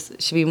ashes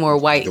should be more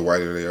white. The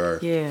whiter they are.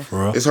 Yeah.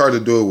 It's hard to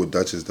do it with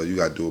Dutchess, though. You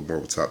got to do it more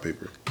with top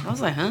paper. I was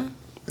like, huh?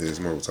 Yeah,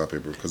 it's more with top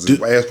paper. Because the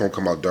ash going to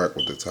come out dark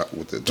with the top.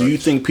 Do you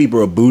think people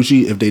are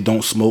bougie if they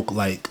don't smoke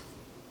like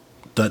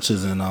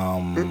Dutchess and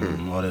all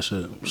that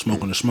shit?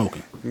 Smoking is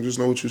smoking. You just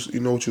know what you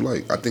know what you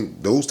like. I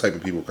think those type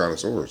of people are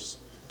connoisseurs.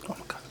 Oh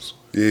my connoisseur.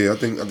 Yeah, I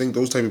think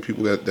those type of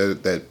people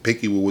that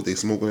picky with what they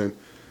smoking in,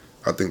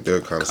 I think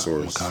they're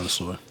connoisseurs. I'm a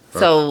connoisseur.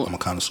 So I'm a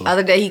connoisseur.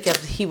 Other day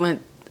he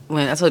went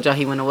when I told y'all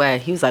he went away.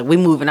 He was like, "We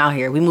moving out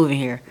here. We moving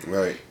here."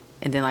 Right.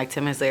 And then like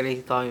 10 minutes later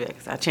he called me back.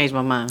 I changed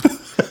my mind.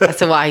 I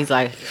said, why? He's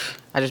like,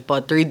 I just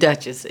bought 3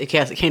 Dutches. It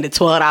came to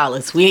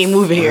 $12. We ain't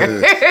moving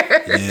here.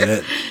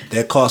 Yeah,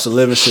 that cost of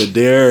living shit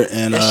there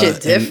and That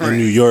shit different. in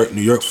New York.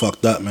 New York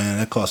fucked up, man.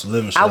 That cost of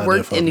living shit. I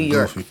worked in New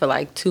York for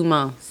like 2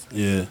 months.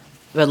 Yeah.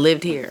 But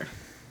lived here.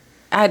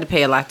 I had to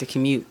pay a lot to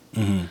commute.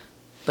 Mm-hmm.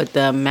 But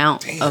the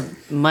amount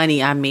of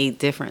money I made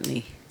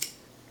differently.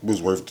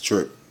 Was worth the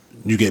trip.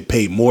 You get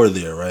paid more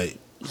there, right?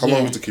 How long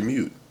Yeah. was the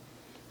commute?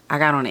 I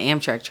got on an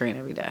Amtrak train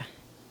every day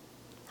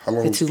How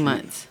long for was 2 the commute?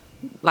 months.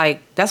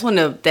 Like, that's when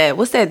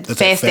what's that That's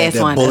fast ass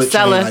that one? bullet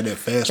train, Acela? like that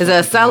fast Is it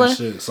one, Acela?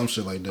 shit, some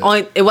shit like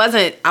that. It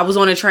wasn't. I was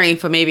on a train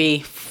for maybe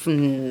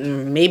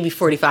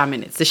 45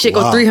 minutes. The shit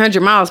Wow. goes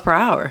 300 miles per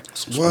hour.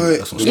 What?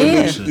 That's some The stupid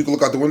window? Yeah. shit. You can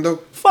look out the window?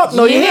 Fuck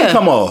no, you Yeah. didn't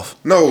come off.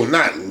 No,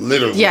 not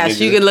literally. Yes, nigga.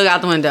 you can look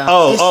out the window.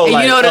 Oh, And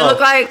like, you know what it oh.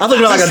 looked like? I thought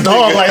you were like a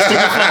dog, like sticking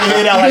fucking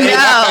head out, like,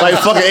 No. like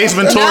fucking Ace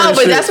Ventura. No, and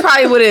but shit. that's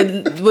probably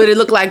what it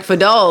looked like for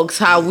dogs.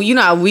 How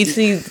how we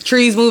see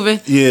trees moving.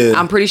 Yeah.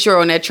 I'm pretty sure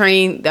on that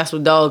train, that's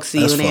what dogs see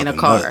That's when they're in a fucking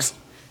car. nuts.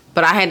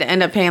 But I had to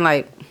end up paying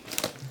like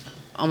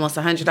almost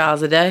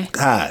 $100 a day.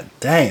 God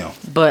damn.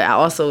 But I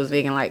also was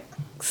making like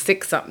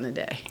 6 something a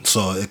day.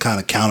 So it kind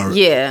of counter.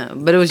 Yeah,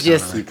 but it was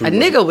just a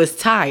nigga was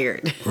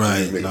tired.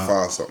 Right. Make no. a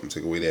file something,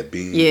 take away that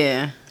beam.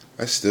 Yeah.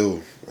 That's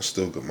still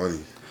good money.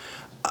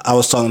 I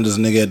was talking to this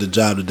nigga at the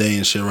job today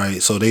and shit,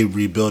 right? So they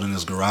rebuilding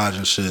his garage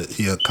and shit.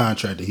 He a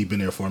contractor. He been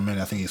there for a minute.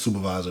 I think he's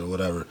supervisor or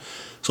whatever.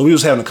 So we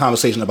was having a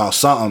conversation about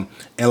something,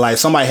 and like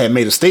somebody had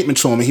made a statement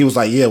to him, and he was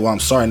like, "Yeah, well, I'm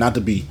sorry not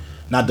to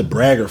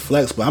brag or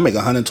flex, but I make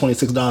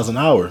 $126 an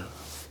hour."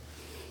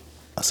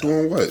 I said,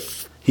 Doing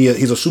what?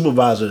 he's a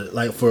supervisor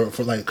like for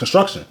like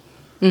construction.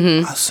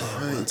 Mm-hmm. I said,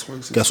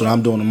 $126. guess what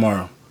I'm doing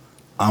tomorrow?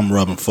 I'm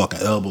rubbing fucking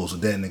elbows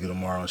with that nigga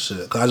tomorrow and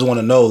shit. Cause I just want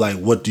to know like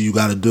what do you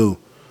got to do?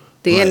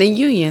 They're in Right. the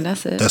union.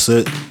 That's it. That's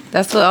it.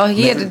 That's what all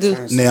he had to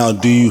do. Now,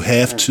 do you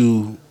have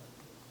to?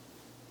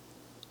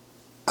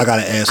 I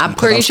gotta ask. him, I'm 'cause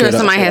pretty sure scared of-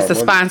 somebody has to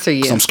money. sponsor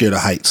you. 'cause I'm scared of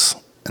heights,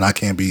 and I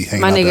can't be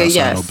hanging My out there nigga, outside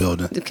yes. no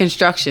building. The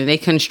construction. They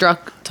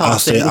construct tall I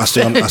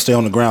stay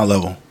on the ground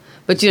level.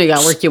 But you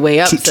gotta work your way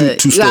up. Two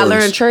You gotta learn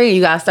a stories. trade.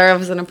 You gotta start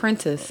off as an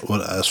apprentice. Well,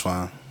 that's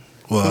fine.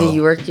 Then Well,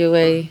 you work your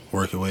way.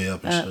 work your way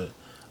up and up. shit.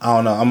 I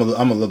don't know. I'm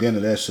gonna look into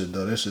that shit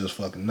though. That shit is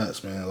fucking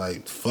nuts, man.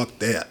 Like fuck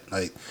that.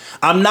 Like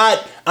I'm not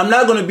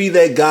gonna be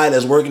that guy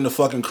that's working the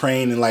fucking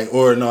crane and like,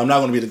 or no, I'm not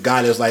gonna be the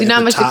guy that's like. Do you know at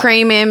how much the top.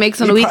 crane man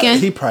makes on the weekend?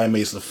 He probably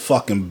makes the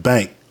fucking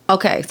bank.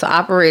 Okay, so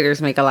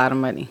operators make a lot of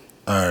money.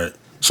 All right.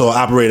 So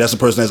operator, that's the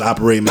person that's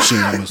operating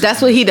machine.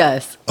 That's what he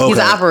does. He's Okay.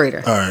 an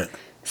operator. All right.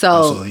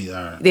 So So he-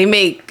 all right. they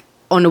make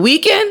on the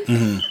weekend.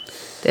 Mm-hmm.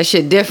 That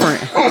shit different.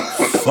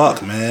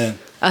 Fuck, man.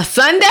 A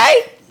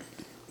Sunday,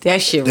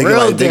 that shit They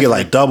real get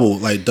like different. double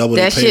that the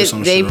pay or shit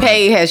some they shit.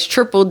 pay Right? has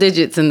triple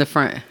digits in the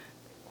front.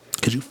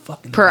 Could you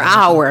fucking per imagine?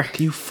 hour.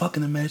 Can you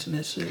fucking imagine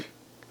that shit?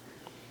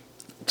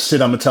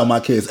 Shit, I'm gonna tell my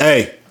kids,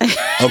 hey,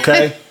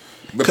 okay.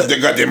 But they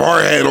got them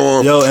hard hat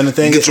on. Yo, and the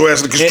thing get your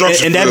ass in the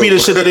construction. and that be the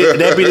shit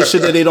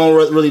that they don't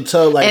really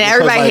tell. Like, And because,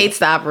 everybody like, hates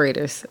the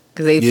operators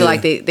because they Yeah. feel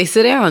like they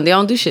sit down, they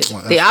don't do shit.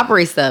 Well, They that's-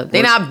 operate stuff.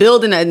 They not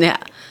building nothing.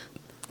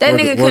 That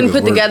nigga couldn't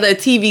put together a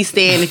TV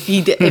stand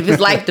if his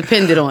life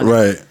depended on it.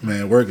 Right,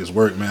 man. Work is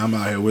work, man. I'm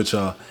out here with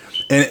y'all,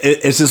 and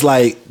it's just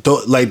like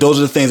those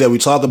are the things that we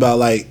talk about.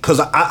 Like,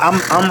 cause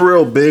I'm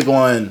real big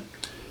on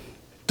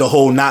the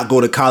whole not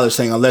go to college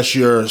thing unless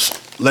you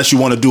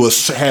want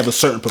to have a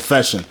certain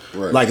profession,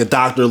 Right. like a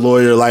doctor,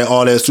 lawyer, like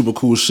all that super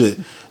cool shit.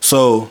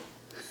 So,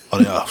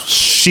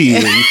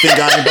 shit, you think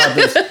I ain't about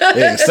this?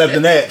 Yeah,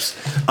 accepting apps.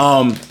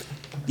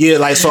 Yeah,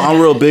 like so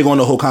I'm real big on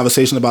the whole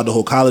conversation about the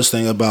whole college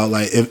thing about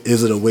like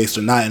is it a waste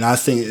or not, and I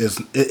think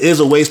it is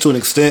a waste to an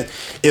extent.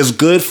 It's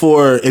good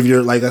for if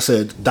you're like I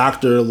said,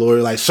 doctor,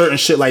 lawyer, like certain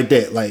shit like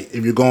that. Like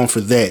if you're going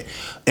for that,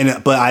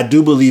 but I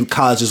do believe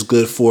college is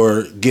good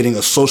for getting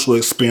a social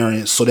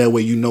experience, so that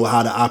way you know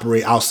how to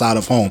operate outside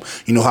of home.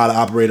 You know how to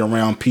operate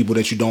around people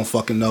that you don't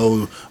fucking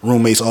know,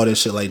 roommates, all that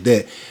shit like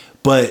that.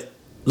 But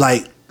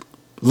like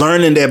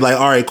learning that, like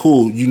all right,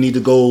 cool, you need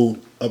to go.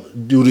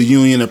 Do the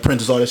union,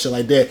 apprentice, all that shit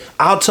like that.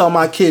 I'll tell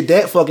my kid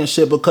that fucking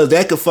shit because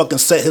that could fucking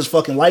set his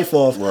fucking life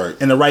off Right.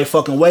 in the right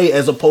fucking way,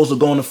 as opposed to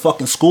going to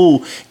fucking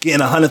school, getting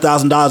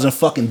 $100,000 in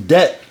fucking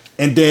debt,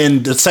 and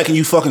then the second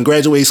you fucking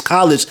graduate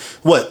college,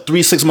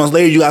 3-6 months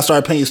later you gotta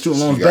start paying your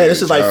student loans You gotta back. get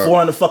This is a like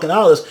job. $400 fucking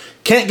dollars.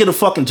 Can't get a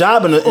fucking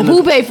job in the.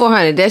 Who paid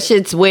 $400? That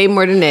shit's way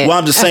more than that. Well,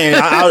 I'm just saying.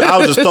 I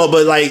was just thought,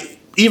 but like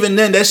even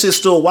then, that shit's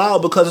still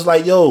wild because it's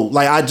like, yo,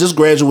 like I just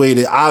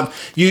graduated.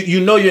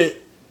 You know you're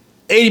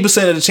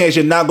 80% of the chance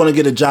you're not going to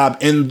get a job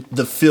in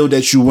the field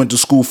that you went to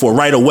school for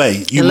right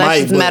away. You Unless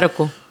might, it's but-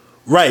 medical.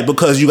 right?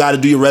 Because you got to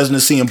do your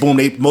residency and boom,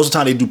 most of the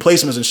time they do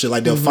placements and shit.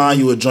 Like they'll find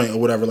you a joint or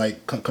whatever,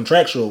 like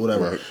contractual or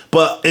whatever. Right.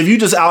 But if you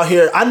just out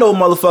here, I know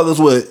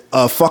motherfuckers with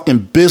a fucking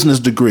business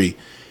degree.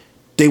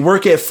 They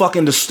work at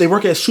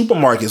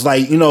supermarkets,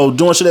 like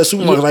doing shit at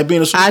supermarkets, like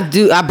being a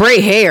supermarket. I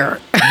braid hair.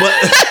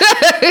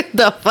 But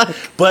The fuck?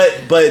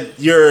 But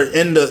you're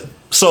in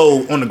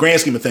on the grand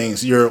scheme of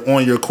things, you're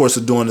on your course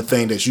of doing the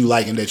thing that you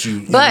like and that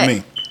you know what I But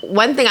mean?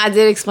 one thing I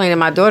did explain to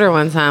my daughter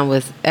one time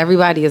was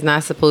everybody is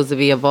not supposed to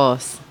be a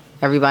boss.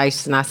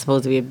 Everybody's not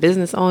supposed to be a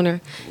business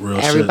owner. Real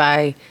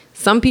Everybody,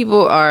 some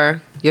people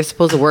are. You're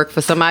supposed to work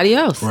for somebody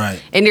else, right?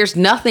 And there's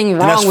nothing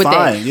that's wrong with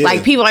fine, that. yeah.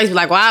 Like people always be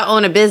like, "Well, I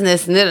own a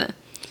business and then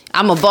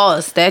I'm a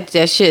boss." That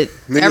shit.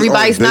 Niggas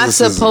Everybody's own not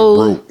businesses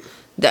supposed.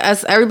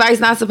 Everybody's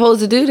not supposed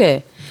to do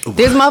that.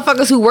 There's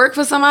motherfuckers who work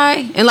for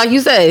somebody, and like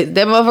you said,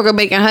 that motherfucker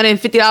making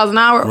 $150 an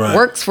hour Right.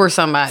 works for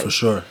somebody. For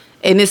sure.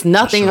 And there's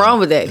nothing sure. wrong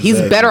with that. He's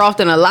Exactly. better off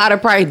than a lot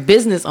of probably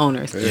business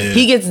owners. Yeah.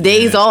 He gets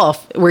days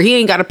off where he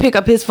ain't got to pick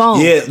up his phone.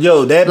 Yeah,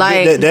 yo, that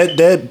Like-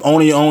 that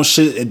owning your own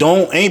shit, it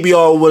ain't be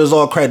all what it's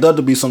all cracked up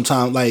to be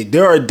sometimes. Like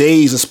there are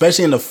days,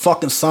 especially in the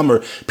fucking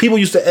summer, people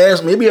used to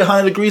ask me, it be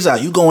 100 degrees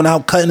out. You going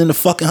out cutting in the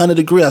fucking 100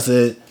 degrees? I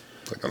said,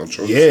 I got no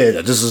choice.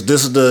 yeah, this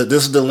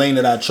is the lane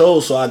that I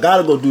chose, so I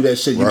gotta go do that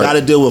shit. You Right.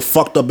 gotta deal with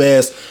fucked up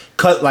ass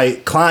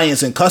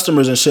clients and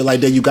customers and shit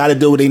like that. You gotta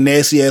deal with their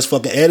nasty ass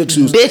fucking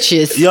attitudes,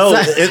 Bitches. Yo,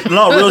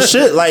 no real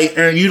shit. Like,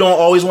 and you don't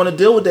always want to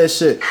deal with that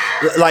shit.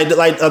 Like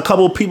a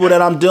couple of people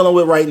that I'm dealing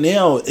with right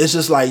now, it's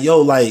just like,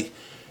 yo, like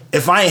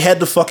if I ain't had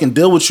to fucking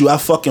deal with you, I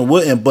fucking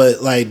wouldn't.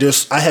 But like,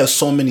 I have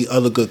so many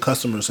other good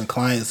customers and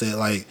clients that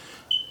like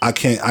I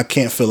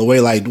can't feel away.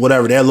 Like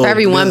whatever that little For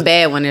every one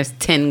bad one, there's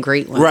 10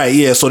 great ones. Right,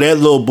 yeah. So that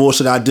little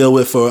bullshit I deal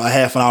with for a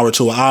half an hour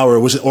to an hour,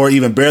 or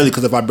even barely,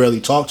 because if I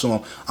barely talk to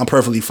them, I'm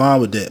perfectly fine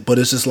with that. But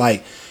it's just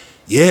like,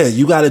 yeah,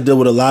 you got to deal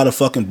with a lot of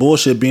fucking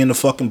bullshit being the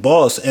fucking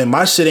boss. And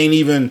my shit ain't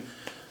even,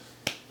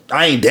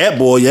 I ain't that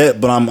boy yet,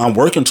 but I'm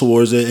working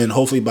towards it, and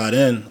hopefully by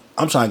then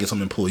I'm trying to get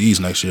some employees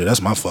next year.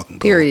 That's my fucking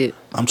goal. Period.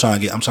 I'm trying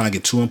to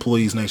get 2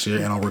 employees next year,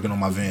 and I'm working on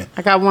my van.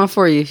 I got one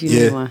for you if you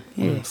need one.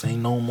 Yeah. Say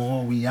no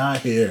more. We out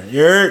here. You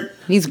heard?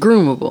 He's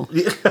groomable.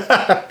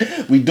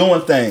 We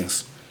doing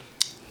things.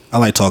 I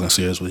like talking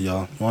serious with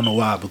y'all. You wanna know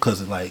why?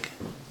 Because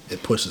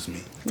it pushes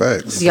me.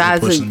 Facts. You guys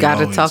pushing me got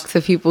to always. talk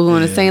to people who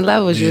on the same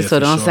level as you, Yeah, so for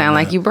don't sure, sound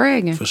like man. you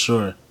bragging. For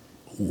sure.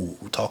 Ooh,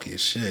 talking your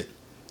shit.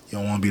 You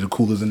don't want to be the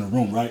coolest in the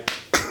room, right?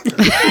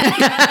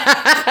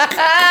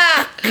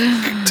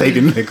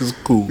 Taking niggas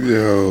cool.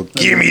 Yo,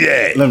 give me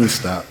that. Let me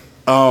stop.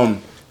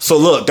 So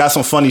look, got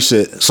some funny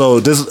shit.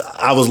 So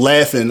I was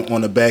laughing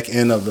on the back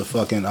end of the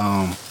fucking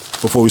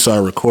before we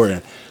started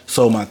recording.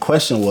 So my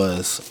question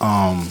was,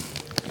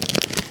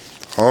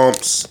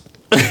 Humps.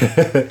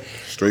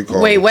 Straight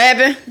call. Wait, what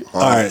happened?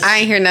 all right, I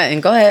ain't hear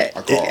nothing. Go ahead.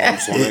 I call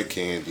humps on that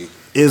candy.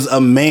 is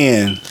a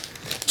man,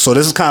 so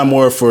this is kind of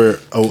more for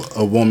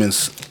a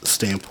woman's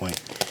standpoint.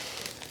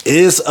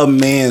 Is a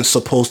man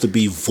supposed to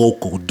be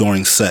vocal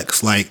during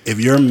sex? Like if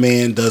your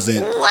man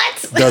doesn't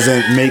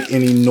make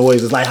any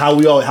noises, like how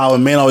a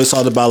man always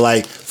talked about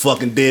like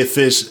fucking dead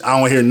fish. I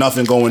don't hear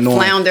nothing going on.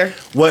 Flounder.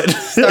 What?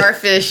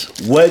 Starfish.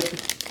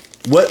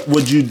 What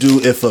would you do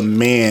if a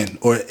man,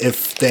 or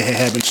if that had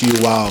happened to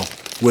you while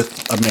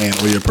with a man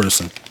or your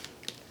person?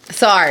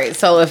 Sorry.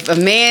 So if a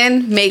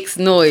man makes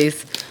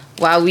noise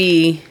while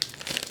we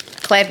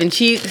clapping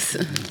cheeks,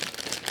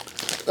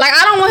 like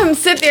I don't want him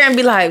to sit there and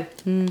be like,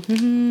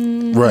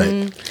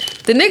 Right.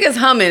 the nigga's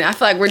humming. I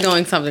feel like we're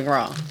doing something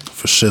wrong.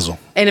 For shizzle.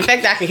 And the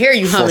fact that I can hear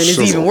you humming is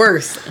shizzle. even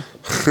worse.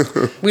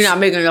 We're not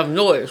making enough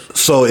noise.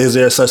 So is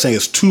there such thing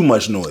as too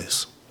much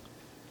noise?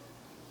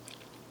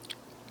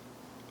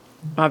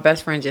 My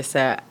best friend just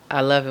said,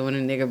 I love it when a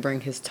nigga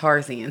bring his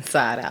Tarzan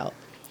side out.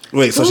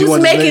 Wait, so she Who's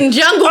wants making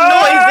jungle noises?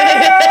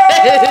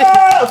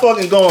 Ah,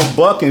 fucking going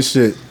buck and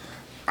shit.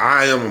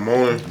 I am a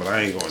moaner, but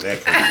I ain't going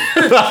that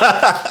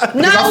crazy.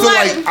 No,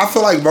 I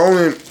feel like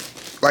moaning,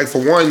 like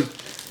for one,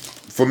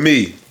 for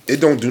me, it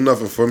don't do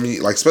nothing for me.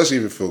 Like especially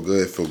if it feel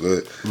good, it feel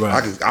good.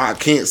 Right. I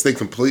can't stay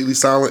completely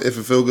silent if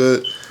it feel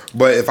good.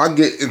 But if I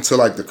get into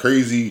like the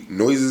crazy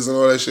noises and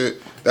all that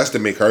shit, that's to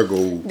make her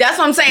go. That's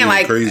what I'm saying. Yeah,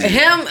 Like crazy.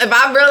 him, if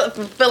I really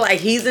feel like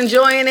he's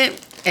enjoying it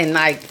and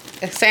like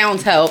it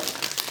sounds help,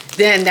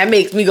 then that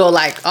makes me go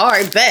like, all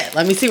right, bet.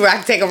 Let me see where I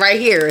can take him right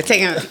here. Get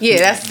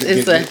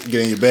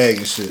in your bag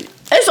and shit.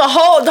 It's the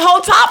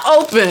whole top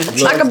open,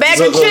 like a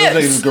bag of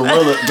chips.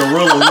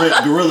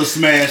 Gorilla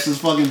smash this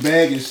fucking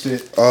bag and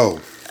shit.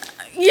 Oh,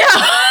 Yeah,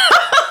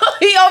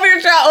 he over here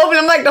trying to open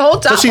them like the whole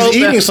top So she's open.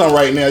 eating some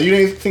right now. You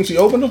didn't think she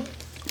opened them?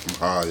 I'm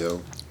high,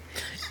 yo.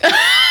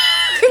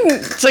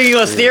 So you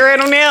gonna stare at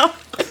him now?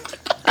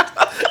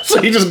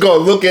 So you just go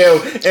look at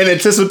him and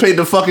anticipate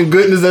the fucking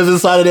goodness that's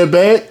inside of that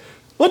bag?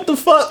 What the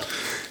fuck?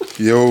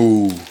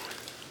 Yo.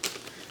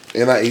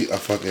 And I eat a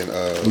fucking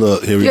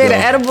Look, here we You go. ate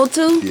an edible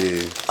too?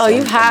 yeah. Oh,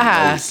 you I'm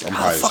high. nice. I'm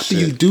How high the as fuck do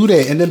shit. you do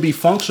that and then be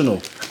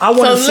functional? I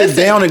want to So sit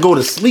listen. down and go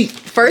to sleep.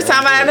 First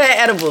time I ever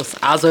had edibles,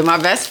 I was with my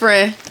best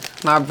friend,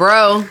 my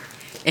bro,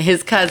 and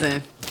his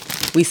cousin.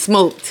 We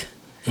smoked.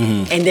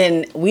 Mm-hmm. And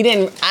then we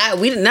didn't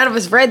none of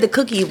us read the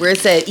cookie where it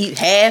said eat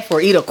half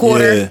or eat a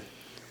quarter. Yeah.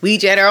 We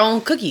each had our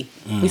own cookie.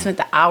 We spent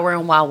the hour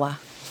in Wawa.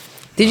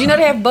 Did you know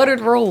they have buttered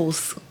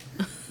rolls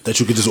That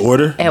you could just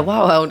order? at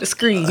Wawa on the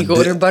screen? You can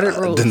order buttered I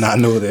rolls. did not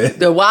know that.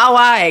 The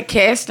Wawa at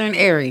Castor and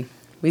Erie.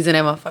 We was in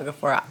that motherfucker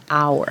for an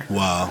hour.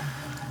 Wow.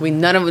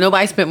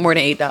 Nobody spent more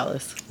than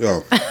 $8.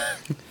 Yo,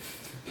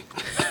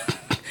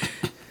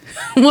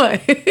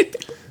 What?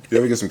 You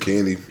ever get some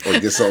candy or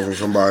get something from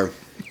somebody?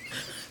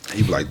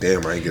 He be like,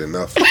 damn, I ain't get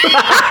enough.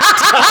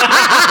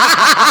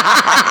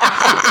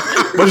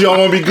 But you don't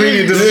want to be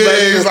greedy. This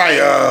is It's like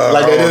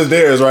that is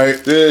theirs, right?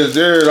 There's.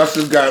 I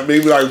just got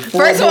maybe like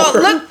 4 First of all,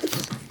 more. look.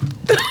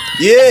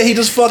 Yeah, he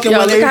just fucking Yo,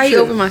 went look how shit. you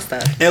open my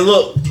stuff. And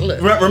look.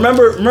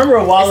 Remember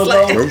a while It's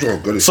ago. like- I'm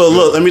doing good as So shit.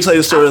 look, let me tell you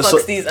a I story.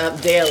 fucks these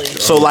up daily.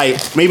 So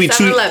like maybe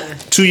 7-Eleven.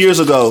 2 years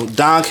ago,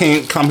 Don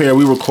come here.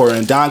 We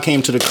recording. Don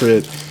came to the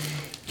crib.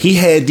 He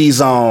had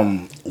these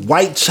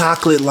white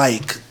chocolate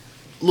like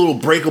little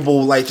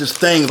breakable like just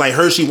things like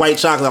Hershey white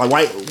chocolate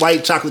like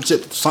white chocolate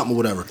chip something or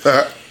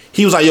whatever.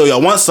 He was like, yo,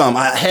 want some?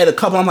 I had a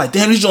couple. I'm like,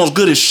 damn, these joints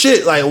good as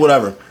shit. Like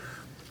whatever.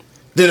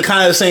 Then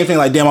kind of the same thing.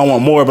 Like, damn, I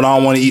want more, but I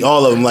don't want to eat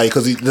all of them. Like,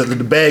 cause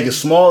the bag is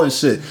small and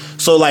shit.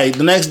 So like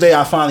the next day,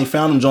 I finally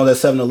found them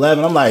joints at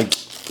 7-Eleven. I'm like,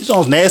 these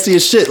joints nasty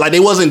as shit. Like they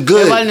wasn't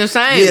good. They wasn't the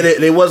same. Yeah,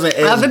 they wasn't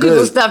as Other good.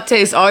 people's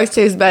stuff always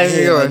tastes better than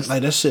Yeah, yours.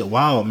 like that shit.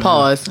 Wow, man.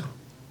 Pause.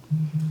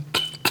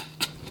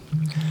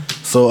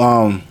 So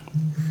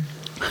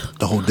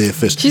the whole dead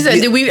fish. She said,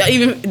 "Did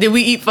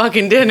we eat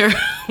fucking dinner?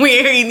 We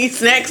ain't eating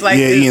snacks like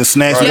Yeah, this." eating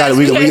snacks. Yes,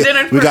 we had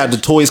dinner got first.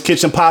 the Toys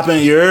Kitchen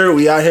popping. You heard?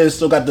 We out here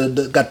still got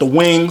the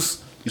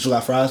wings. You still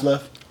got fries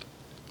left?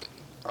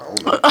 I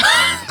don't know.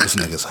 This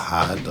nigga's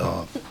hot,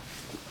 dog.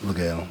 Look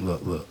at him.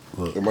 Look.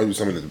 There might be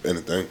something in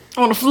the thing.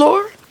 on the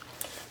floor.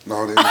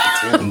 No, they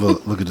ain't.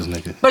 Look at this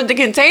nigga. But the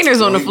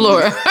containers on the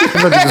floor.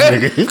 Look at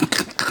this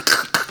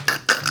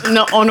nigga.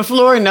 No, on the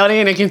floor. No,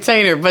 they in a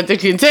container. But the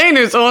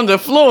containers on the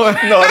floor.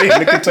 No, they in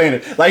the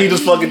container. Like he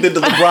just fucking did the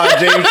LeBron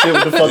James shit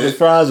with the fucking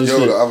fries and Yo,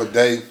 shit. the other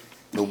day,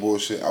 no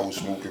bullshit, I was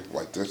smoking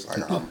like this.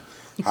 Like I'm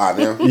high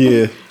now.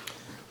 Yeah.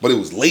 But it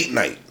was late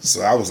night,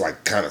 so I was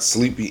like kind of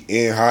sleepy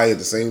and high at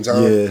the same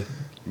time. Yeah.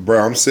 Bro,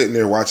 I'm sitting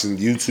there watching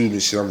YouTube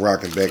and shit. I'm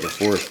rocking back and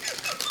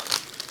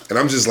forth, and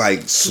I'm just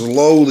like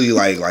slowly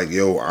like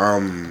yo,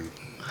 I'm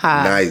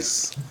Hi.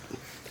 nice.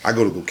 I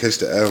go to go catch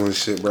the L and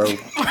shit, bro.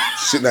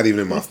 Shit not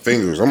even in my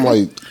fingers. I'm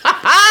like,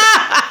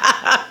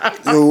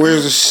 yo,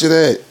 where's the shit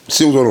at?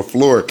 Shit was on the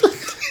floor,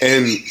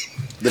 and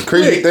the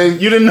crazy thing,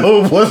 You didn't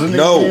know it wasn't in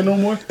no, there no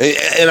more?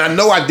 and I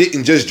know I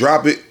didn't just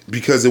drop it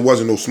because there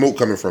wasn't no smoke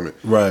coming from it.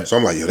 Right. So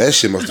I'm like, yo, that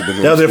shit must have been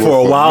on That was the there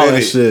floor for a while and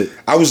minute. shit.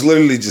 I was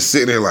literally just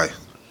sitting there like,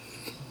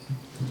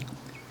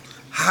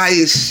 high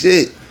as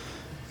shit.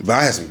 But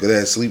I had some good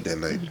ass sleep that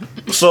night.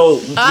 So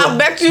I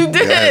bet you Yeah,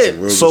 I had some did.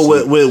 real So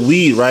good sleep. with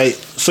weed, right?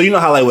 So you know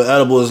how like with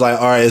edible, it's like,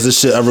 all right, is this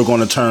shit ever going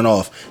to turn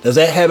off? Does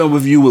that happen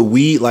with you with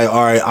weed? Like,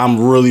 all right, I'm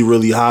really,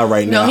 really high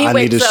right now. No, he I need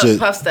wakes this up, shit.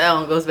 puffs the L,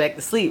 and goes back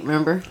to sleep.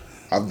 Remember?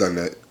 I've done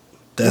that.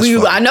 That's I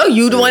fucking- know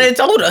you the one that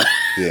told her.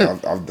 Yeah,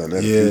 I've done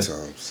that Yeah. a few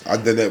times. I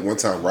did that one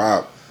time.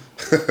 Rob,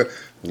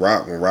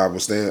 when Rob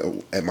was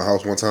staying at my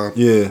house one time,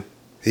 Yeah.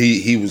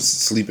 he was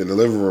sleeping in the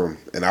living room,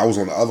 and I was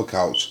on the other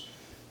couch,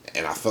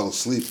 and I fell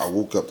asleep. I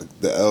woke up.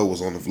 The L was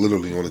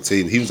literally on the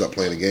table. He was up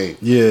playing the game.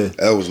 Yeah.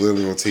 L was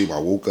literally on the table. I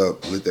woke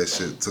up, lit that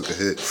shit, took a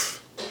hit,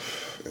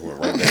 and went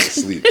right back to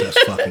sleep.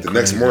 That's fucking The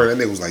next crazy. morning,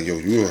 that nigga was like, "Yo,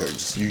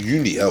 you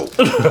need help."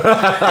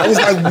 I was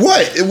like,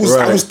 "What?" It was.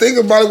 Right. I was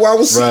thinking about it while I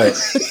was Right.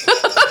 sleeping.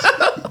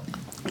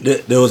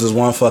 There was this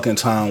one fucking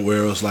time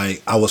where it was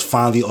like I was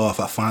finally off.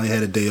 I finally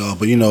had a day off.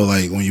 But you know,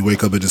 like when you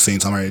wake up at the same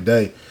time every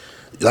day,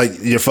 like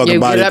your fucking You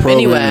get body up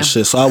programmed anyway. and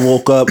shit. So I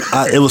woke up.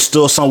 It was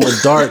still somewhat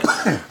dark.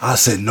 I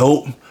said,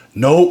 nope.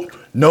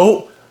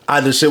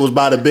 The shit was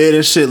by the bed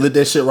and shit. Lit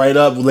that shit right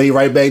up. Lay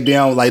right back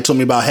down. Like took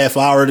me about half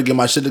hour to get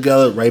my shit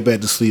together. Right back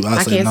to sleep. I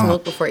I said, can't nah.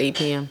 smoke before 8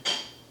 p.m.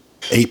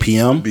 8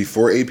 p.m.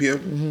 Before 8 p.m.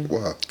 Mm-hmm.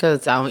 Wow.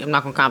 because I'm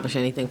not gonna accomplish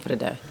anything for the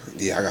day.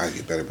 Yeah, I gotta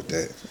get better with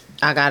that.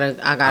 I gotta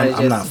I'm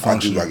not just.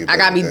 functioning. I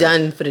gotta be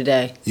done for the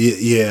day.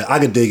 Yeah, I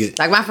could dig it.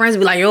 Like my friends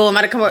be like, "Yo, I'm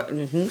about to come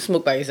up.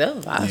 Smoke by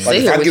yourself." I Like sit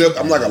if here I with get you. up,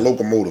 I'm like a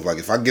locomotive. Like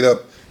if I get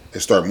up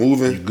and start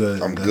moving, You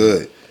good, I'm good.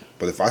 good.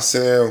 But if I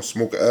sit down,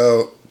 smoke a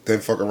L, then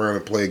fuck around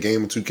and play a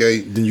game of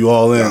 2K, Then you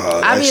all in.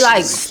 I be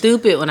like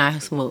stupid when I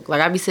smoke. Like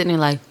I be sitting there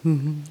like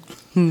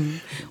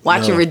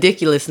watching Yo,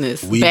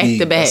 ridiculousness we back be-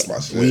 to back. That's my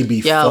shit. We be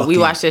Yo, we fucking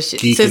watch that shit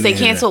geeking since they in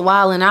here. canceled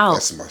Wildin' Out.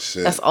 That's my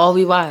shit. That's all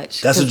we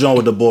watch. That's the joint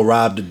with the boy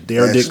Rob, the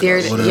Dare That's Dick.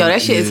 Dare- whatever. yo,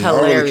 that shit is I don't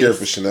really care hilarious.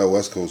 for Chanel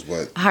West Coast,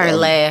 but I heard the other-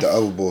 laugh. The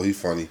other boy, he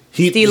funny.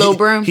 Stilo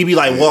Brim? He be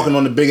like walking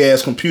on the big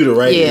ass computer,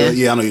 right? Yeah.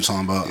 Yeah, I know what you're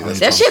talking about. Yeah, I know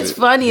That you're talking- shit's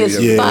funny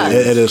as Yeah, fuck.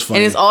 it is funny.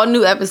 And it's all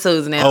new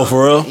episodes now. Oh,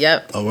 for real?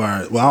 Yep. Oh, all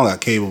right. Well, I don't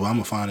got cable, but I'm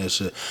gonna find that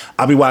shit.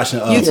 I be watching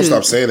I'm gonna YouTube.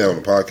 stop saying that on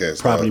the podcast.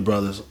 Property dog.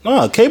 Brothers.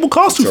 No, cable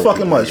costs too Tell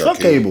fucking people much. you got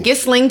Fuck cable. Get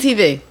Sling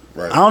TV.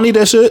 Right. I don't need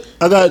that shit.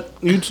 I got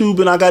YouTube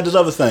and I got this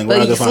other thing. where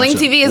I But can find Sling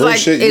shit. TV is Real like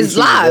shit, it's YouTube is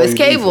live, all it's you need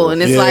cable, for it.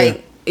 and it's Yeah.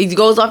 like it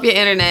goes off your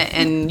internet,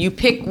 and you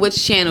pick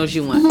which channels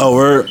you want, Oh,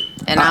 word.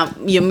 and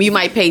you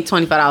might pay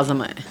 $25 a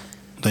month.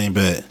 That ain't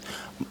bad.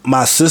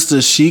 My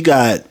sister, she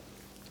got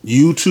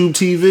YouTube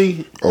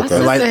TV. Okay.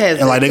 And like, sister has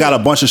and like that they got a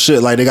bunch of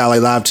shit. Like they got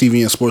like live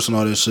TV and sports and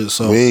all this shit.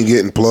 So We ain't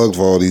getting plugged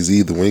for all these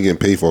either. We ain't getting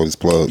paid for all these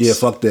plugs. yeah,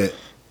 fuck that.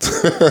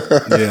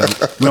 Yeah,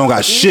 we don't got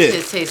These shit.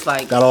 shit tastes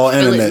like Got all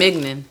Philip internet.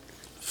 Mignon.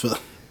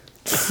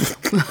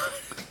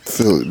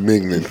 Philip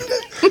Mignon.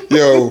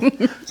 Yo,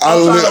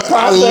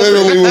 I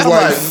literally was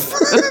like,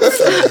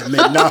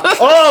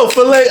 Oh,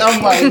 fillet.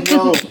 I'm like,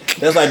 no.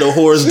 That's like the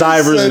horse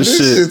divers and This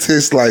shit. shit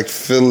tastes like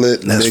fillet.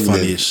 That's mignon.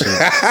 funny as shit.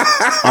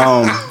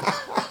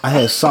 I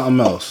had something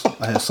else.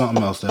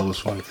 That was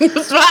funny.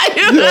 It's right.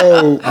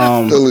 Yo,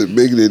 fillet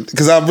mignon.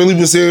 Because I really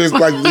was serious.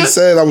 Like you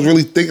said, I was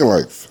really thinking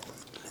like.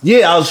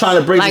 Yeah, I was trying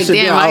to break Like, the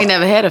shit damn, down. I ain't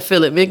never had a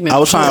fillet McMillan. I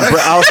was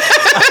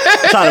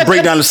trying to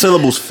break down the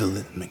syllables.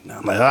 Fillet McNuggets.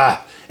 I'm like,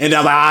 and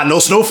I'm like, no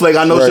Snowflake.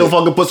 I know Right. she'll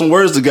fucking put some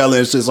words together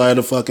and shit. So I had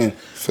to fucking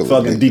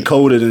McNugget.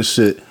 decode it and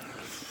shit.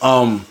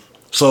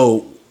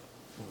 So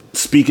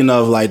speaking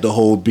of like the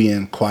whole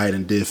being quiet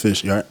and dead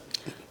fish, you all right?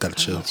 Gotta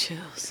chill.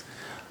 Chills.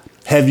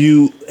 Have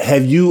you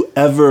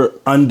ever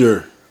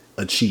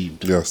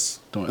underachieved? Yes.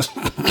 I'm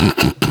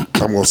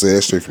gonna say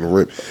that straight from the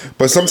rip.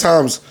 But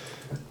sometimes,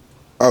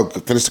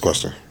 finish the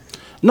question.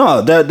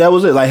 No, that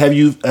was it. Like, have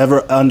you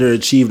ever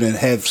underachieved, and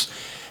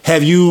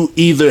have you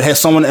either, has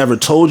someone ever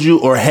told you,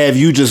 or have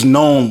you just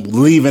known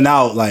leaving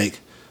out like,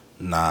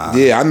 nah?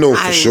 Yeah, I know for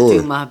I sure.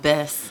 didn't do my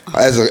best.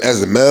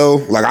 As a male,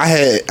 like I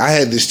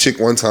had this chick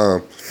one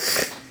time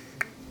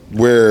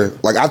where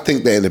like I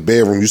think that in the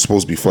bedroom you're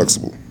supposed to be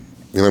flexible.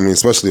 You know what I mean?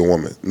 Especially a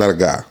woman, not a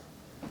guy.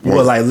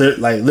 Well, like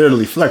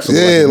literally flexible.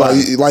 Yeah,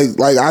 like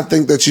like I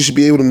think that you should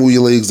be able to move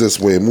your legs this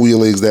way, move your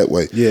legs that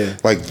way. Yeah.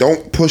 Like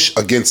don't push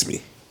against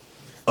me.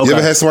 okay. You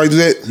ever had somebody do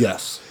that?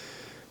 Yes.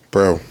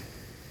 Bro,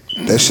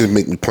 that should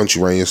make me punch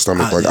you right in your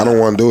stomach. Like yeah. I don't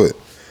want to do it.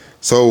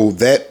 So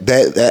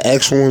that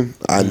actual one,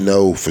 I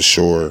know for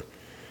sure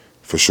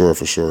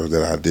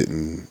that I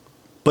didn't.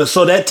 But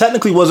so that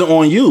technically wasn't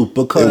on you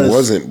because It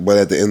wasn't, but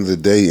at the end of the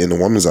day, in the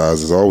woman's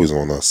eyes, it's always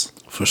on us.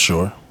 For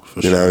sure.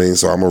 You know what I mean?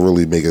 So I'm gonna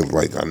really make it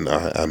like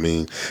I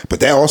mean,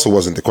 but that also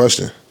wasn't the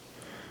question.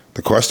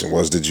 The question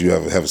was, did you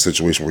ever have a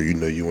situation where you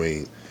know you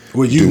ain't?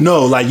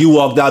 Well, like you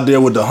walked out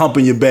there with the hump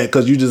in your back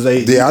because you just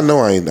ate. Yeah, I know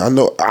I ain't. I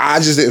know I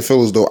just didn't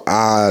feel as though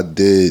I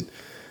did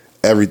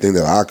everything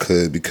that I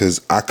could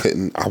because I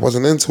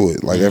wasn't into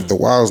it. Like after a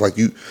while,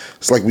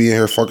 it's like we in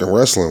here fucking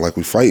wrestling, like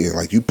we fighting,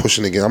 like you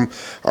pushing again.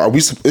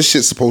 This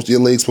shit's your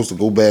legs supposed to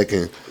go back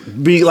and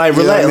be like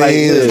relax, what I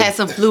mean? like Had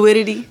some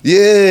fluidity.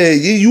 yeah,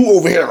 you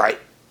over here like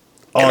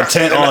on tense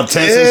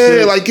and yeah,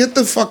 shit. like get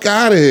the fuck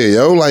out of here,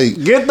 yo, like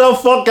Get the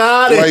fuck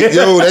out of here. like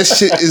yo, that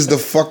shit is the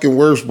fucking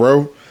worst,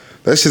 bro.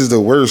 That shit is the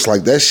worst.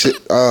 Like that shit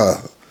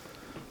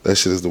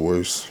is the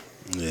worst.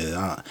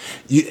 Yeah,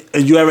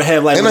 you ever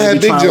have like? And I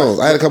had Big Jones.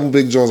 I had a couple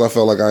Big Jones. I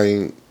felt like I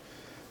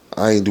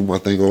ain't do my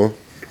thing on.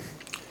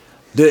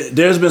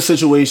 There's been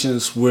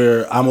situations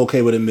where I'm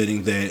okay with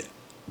admitting that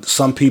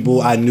some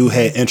people I knew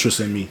had interest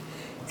in me,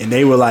 and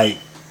they were not.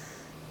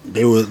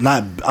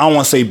 I don't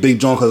want to say Big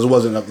Jones because it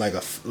wasn't I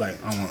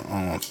don't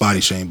want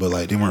body shame, but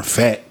like they weren't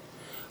fat,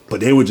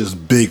 but they were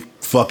just big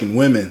fucking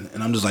women,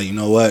 and I'm just like, you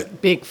know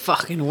what? Big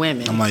fucking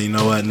women. I'm like, you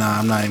know what? Nah,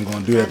 I'm not even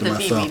gonna do that to The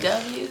myself.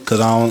 BBWs? Cause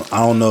I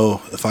don't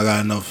know if I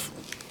got enough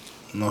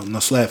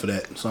slack for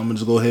that. So I'm gonna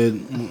just go ahead.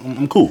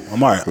 I'm cool.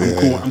 I'm alright.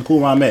 I'm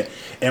cool where I'm at.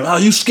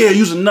 And you scared?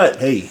 You's a nut.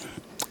 Hey,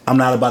 I'm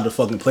not about to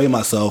fucking play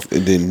myself.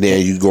 And then now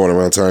you going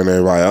around telling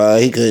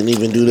everybody, he couldn't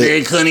even do that.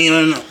 They couldn't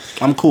even.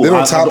 I'm cool. Then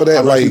on top of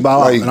that,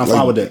 and I'm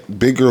fine with that.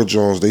 Big Girl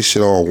Jones, they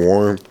shit all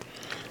warm,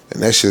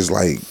 and that shit's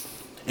like.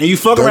 And you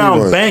fuck Dirty around,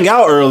 one. bang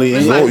out early,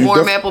 and It's like you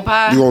warm apple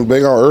pie. You gonna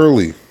bang out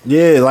early?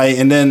 yeah, like,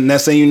 and then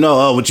next thing you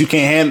know, but you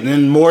can't handle,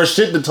 and more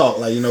shit to talk.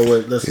 Like, you know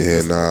what? Let's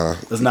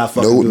not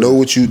fucking know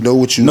what you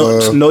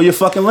know your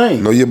fucking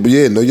lane. know your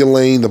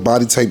lane, the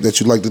body type that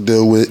you like to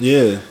deal with.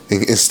 Yeah.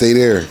 and stay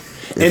there.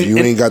 If you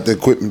And- ain't got the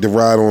equipment to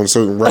ride on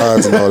certain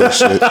rides and all that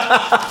shit,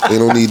 they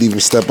don't need to even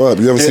step up.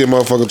 You ever see a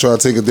motherfucker try to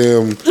take a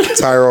damn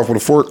tire off with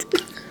a fork?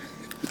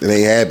 It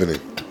ain't happening.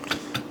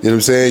 You know what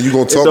I'm saying? You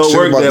gonna talk don't shit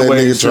work about that that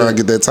way, nigga trying to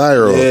get that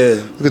tire off.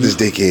 Yeah. Look at this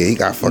dickhead. He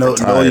got fucking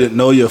tire.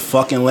 Know your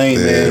fucking lane,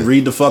 Yeah. man.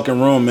 Read the fucking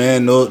room,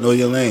 man. Know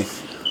your lane.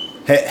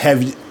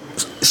 Have you?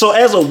 So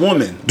as a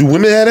woman, Do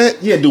women have that?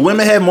 yeah, do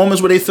women have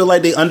moments where they feel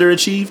like they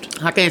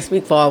underachieved? I can't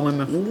speak for all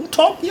women.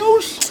 Talk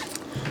yours.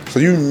 So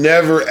you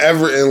never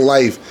ever in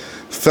life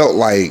felt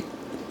like,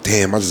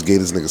 damn, I just gave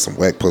this nigga some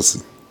whack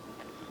pussy.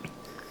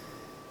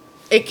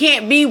 It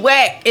can't be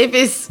whack if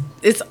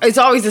it's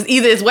always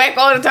either it's whack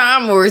all the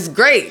time or it's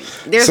great.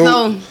 There's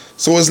no.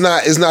 So it's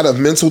not a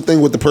mental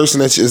thing with the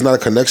person it's not a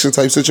connection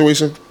type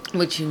situation.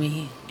 What you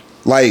mean?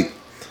 Like,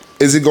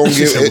 is it gonna get?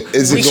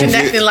 Is We it gonna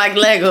connecting get like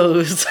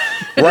Legos.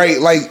 right?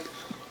 Like,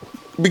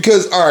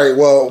 because all right,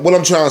 well, what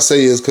I'm trying to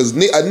say is because a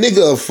nigga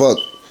will fuck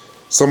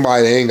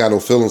somebody they ain't got no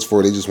feelings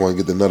for, they just want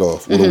to get the nut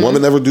off. Would a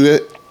woman ever do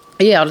that?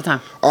 Yeah, all the time.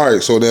 All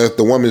right, so then if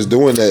the woman's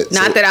doing that,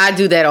 Not that I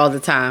do that all the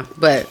time,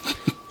 but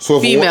so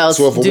if females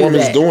if a do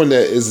woman's that. doing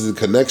that, is it a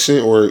connection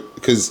or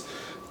because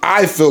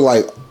I feel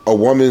like a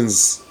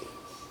woman's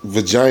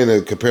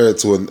vagina compared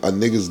to a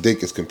nigga's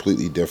dick is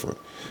completely different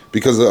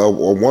because a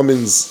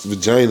woman's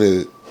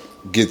vagina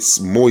gets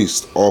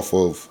moist off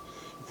of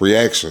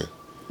reaction,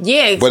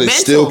 yeah, it's but it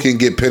mental. still can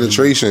get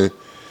penetration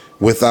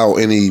without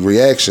any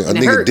reaction. A And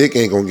it nigga hurt. dick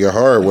ain't gonna get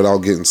hard a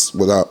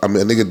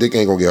nigga dick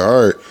ain't gonna get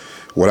hard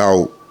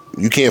without.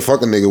 You can't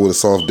fuck a nigga with a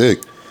soft dick,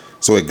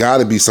 so it got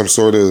to be some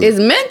sort of. It's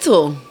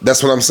mental.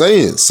 That's what I'm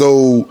saying.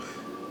 So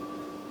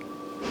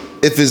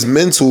if it's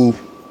mental,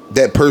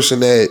 that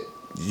person that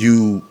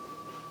you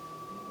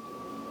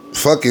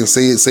fucking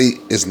say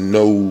is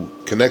no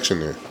connection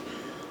there.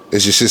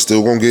 Is your shit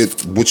still gonna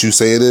get what you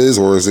say it is,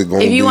 or is it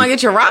going? If you want to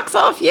get your rocks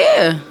off,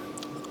 yeah.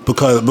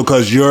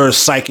 Because you're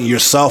psyching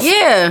yourself.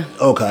 Yeah.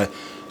 Okay.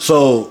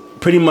 So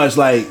pretty much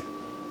like.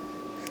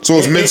 So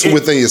it's mental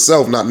within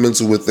yourself, not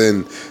mental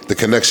within the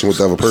connection with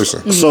the other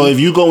person. So if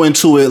you go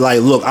into it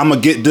like, look, I'm gonna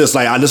get this.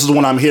 Like, this is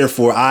what I'm here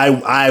for.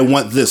 I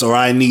want this, or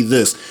I need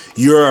this.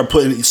 You're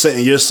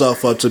setting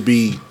yourself up to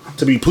be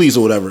pleased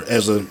or whatever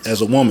as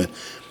a woman.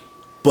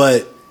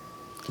 But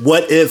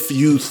what if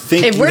you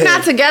think if we're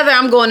not together,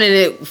 I'm going in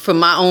it for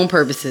my own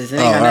purposes. It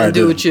ain't got nothing to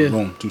do with you.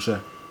 Boom, touche.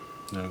 There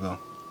you go.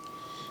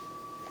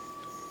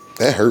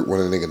 That hurt when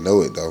a nigga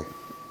know it though.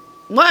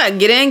 What?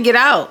 Get in, get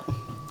out.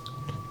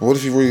 What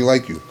if he really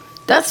like you?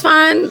 That's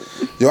fine.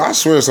 Yo, I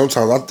swear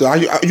sometimes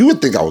you would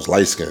think I was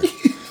light skinned.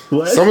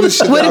 What? Some of the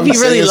shit What that if I be he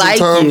really saying like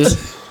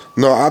sometimes.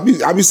 No, I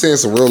be saying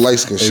some real light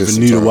skin shit.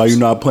 Benita, why you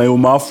not playing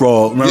with my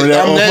frog? Remember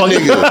that? I'm that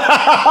nigga.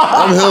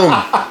 I'm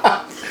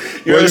him.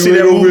 You ever see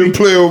that movie?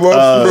 Playing with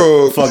my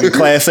frog? Fucking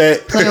Class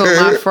Act. Playing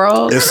with my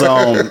frog.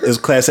 It's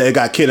Class Act. It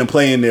got Kid and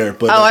Play in there.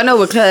 But Oh, I know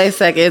what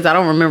Class Act is. I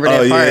don't remember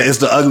that part. It's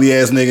the ugly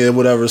ass nigga and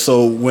whatever.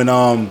 So when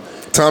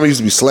Tommy used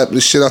to be slapping the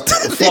shit out there.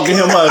 fucking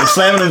him up,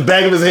 slamming the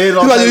back of his head.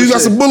 He's like, you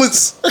got some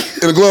bullets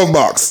in a glove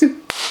box.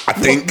 I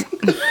think.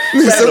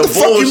 He said, "What the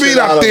fuck you mean?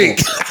 I think."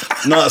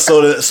 No,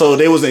 so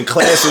they was in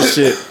class and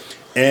shit,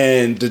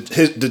 and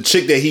the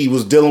chick that he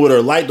was dealing with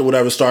or liked or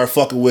whatever started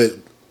fucking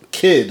with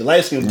Kid, the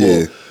light skinned boy.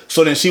 Yeah.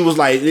 So then she was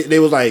like,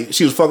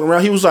 she was fucking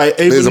around. He was like,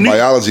 hey, There's a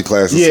biology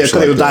class. Yeah, because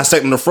they was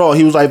dissecting the frog.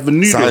 He was like,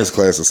 Benita. Science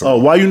class or something. Oh,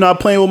 why you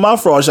not playing with my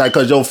frog? She's like,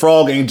 because your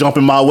frog ain't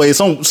jumping my way.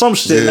 Some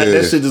shit. Yeah. Like,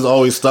 that shit just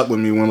always stuck with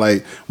me when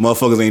like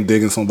motherfuckers ain't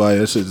digging somebody.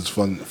 That shit is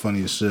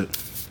funny as shit.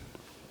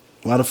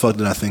 Why the fuck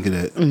did I think of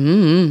that?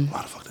 Mm-hmm.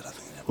 Why the fuck did I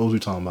think of that? What was we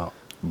talking about?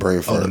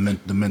 Brain fart.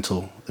 The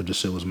mental. If the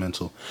shit was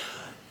mental.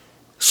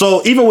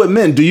 So even with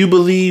men, do you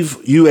believe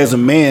you as a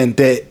man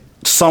that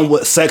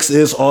somewhat sex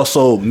is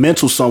also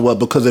mental somewhat,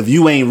 because if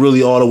you ain't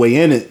really all the way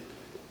in it,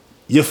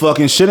 your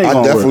fucking shit ain't gonna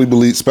work. I definitely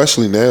believe,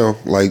 especially now,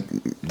 like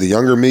the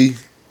younger me,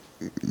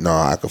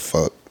 nah, I could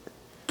fuck.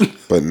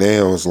 But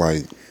now it's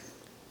like,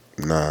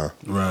 nah.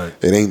 Right.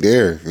 It ain't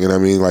there. You know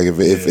what I mean? Like if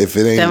it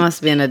ain't, That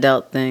must be an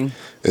adult thing.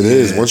 It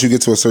is. Once you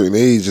get to a certain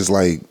age, it's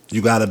like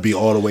you gotta be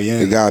all the way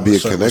in. It gotta be a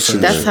connection.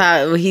 That's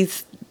how he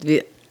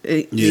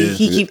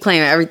keep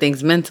claiming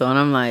everything's mental, and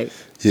I'm like,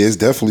 yeah, it's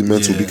definitely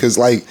mental because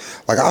like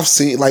I've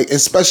seen, like,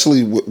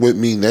 especially with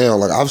me now,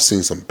 like I've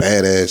seen some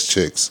badass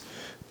chicks,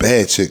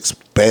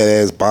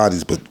 badass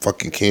bodies, but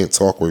fucking can't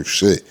talk worth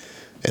shit,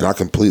 and I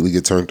completely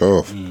get turned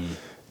off.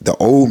 The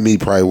old me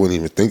probably wouldn't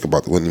even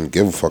wouldn't even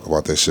give a fuck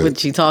about that shit.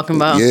 What you talking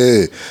about?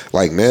 Yeah,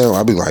 like now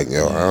I'd be like,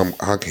 yo,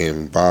 I can't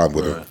even vibe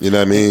with her. You know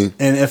what I mean?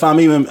 And if I'll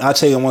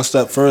take it one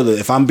step further.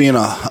 If I'm being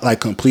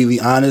completely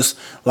honest,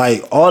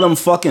 like all them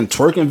fucking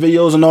twerking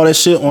videos and all that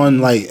shit on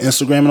like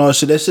Instagram and all that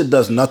shit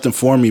does nothing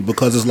for me,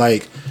 because it's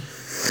like,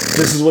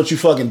 this is what you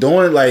fucking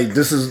doing. Like,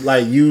 this is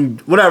like you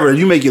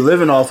make your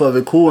living off of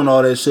it, cool and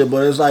all that shit.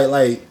 But it's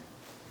like.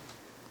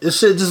 It's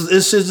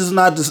just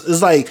not.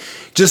 It's like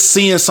just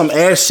seeing some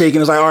ass shaking.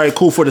 It's like, all right,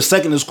 cool for the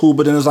second, it's cool,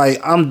 but then it's like,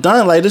 I'm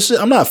done. Like, this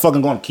shit, I'm not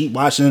fucking going to keep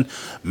watching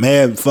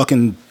mad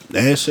fucking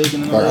ass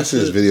shaking. And all I see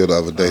this video the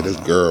other day. This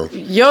girl.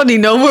 You don't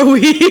even know where we.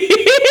 This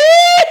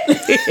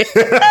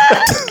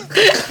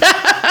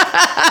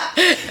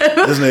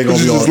nigga gonna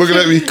be just looking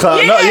at me. You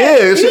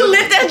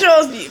lit that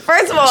joint.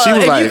 First of all,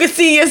 if like, you could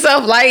see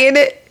yourself lighting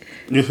it,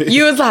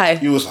 you was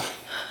like.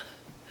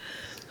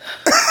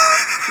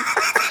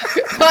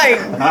 Like,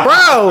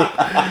 bro,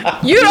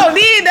 you don't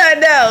need that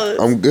now.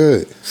 I'm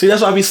good. See,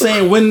 that's what I be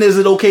saying. When is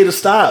it okay to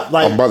stop?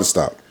 Like, I'm about to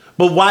stop.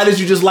 But why did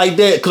you just like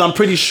that? Because I'm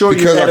pretty sure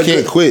because I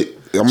can't quit.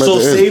 So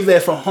save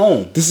that for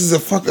home. This is a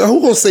fucking.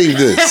 Who gonna save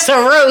this? That's a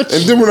roach.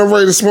 And then when I'm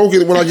ready to smoke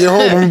it, when I get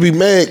home, I'm gonna be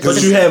mad.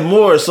 But you have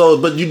more,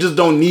 but you just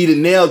don't need it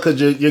now because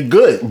you're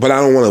good. But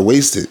I don't want to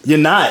waste it. You're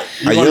not.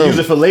 You're gonna use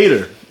it for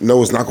later.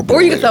 No, it's not gonna.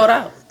 Or you can throw it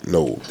out.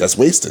 No, that's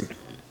wasting.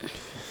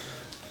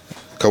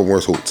 Couple more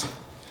hoots.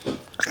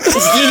 That's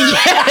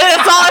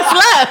all that's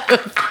left.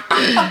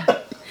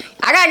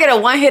 I gotta get a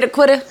one-hitter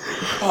quitter.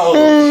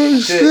 Oh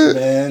shit,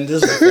 man!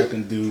 This is a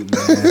fucking dude,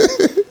 man.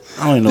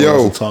 I don't even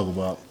know what to talk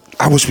about.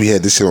 I wish we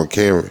had this shit on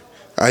camera.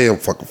 I am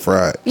fucking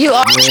fried. You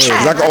are.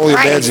 I can only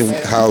imagine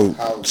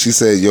how she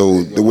said,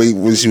 "Yo," the way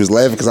when she was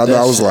laughing, because I know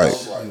I was like.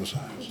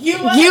 You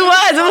was.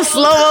 It was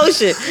slow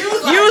motion.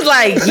 You was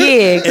like,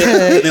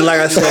 yeah. And like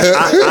I said,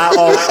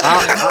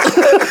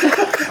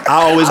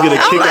 I always get a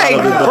kick out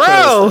of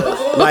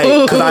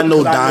it because I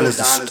know Don is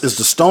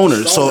the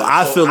stoner, so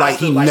I feel like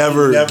he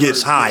never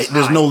gets high.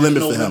 There's no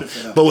limit for him.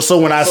 But so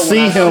when I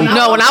see him,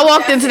 no, when I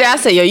walked into that,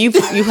 I said, "Yo, you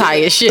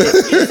high as shit."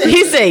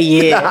 He said,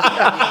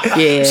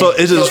 "Yeah." So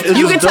it's just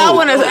you can tell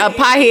when a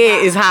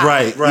piehead is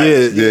high, right?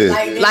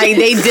 Yeah. Like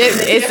they did.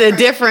 It's a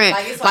different.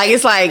 Like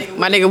it's like,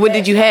 my nigga, what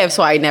did you have?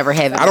 So I never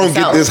have it. I don't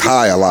get this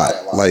high a lot.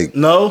 Like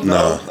no.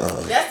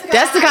 That's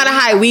That's the kind of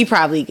high we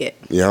probably get.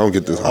 Yeah, I don't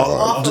get this high.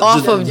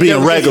 Off of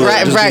being regular,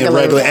 just being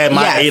regular at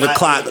my Yes. 8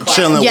 o'clock,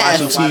 chilling,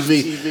 Yes. watching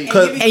TV.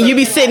 Cause, And you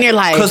be sitting there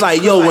like, Cause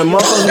like, yo, when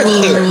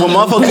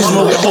motherfuckers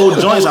smoke whole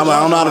joints, I'm like,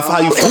 I don't know how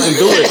you fucking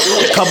do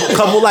it.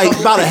 Couple like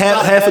about a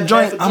half a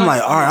joint. I'm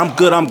like, all right, I'm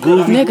good, I'm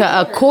groovy.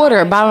 nigga, a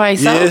quarter by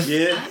myself.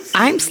 Yeah.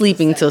 I'm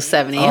sleeping till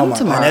 7 Oh a.m. my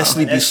tomorrow. God, that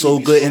sleep is so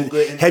good. And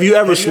have you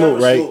ever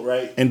smoked,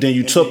 right? And then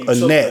you took a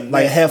nap,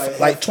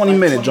 like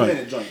 20-minute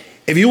joint.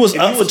 If you was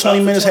up for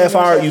 20 minutes, half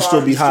hour, you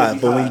still be high.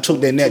 But when you took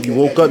that nap, you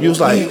woke up, you was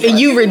like, and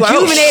you like,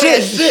 oh,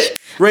 rejuvenated. shit.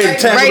 Ready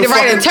to Write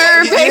a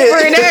term paper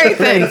and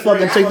everything.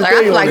 Fucking take the Like, I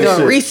day feel on like this doing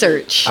shit.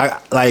 research.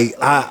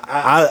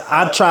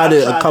 I tried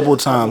it a couple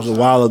times a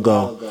while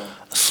ago,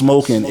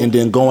 smoking and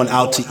then going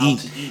out to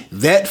eat.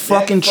 That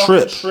fucking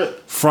trip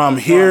from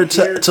here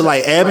to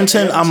like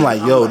Abington, I'm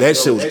like, yo, that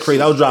shit was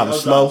crazy. I was driving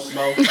slow.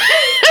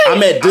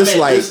 I'm at this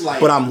light,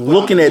 but I'm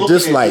looking at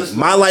this light.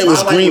 My light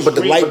was green, but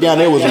the light down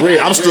there was red.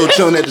 I'm still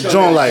chilling at the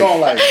joint like.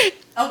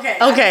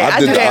 Okay, I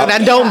do that and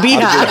I don't be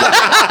high.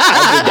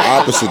 I did the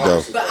opposite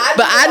though.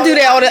 But I do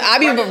that all the I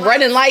be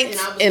running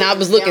lights and I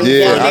was looking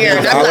Yeah, down there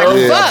and I'm like,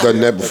 I've fuck. done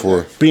that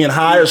before. Being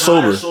high or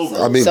sober?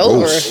 I mean,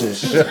 Sober.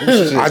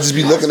 both. I just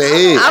be looking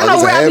ahead. I don't know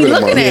where I be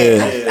looking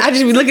Yeah. at. I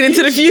just be looking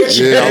into the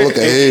future. Yeah, I look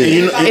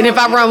ahead. And if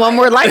I run one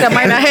more light, I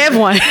might not have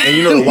one. And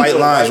you know the white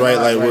lines, right?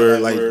 Like where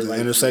like the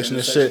intersection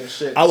and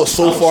shit. I was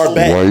so far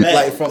back,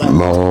 like from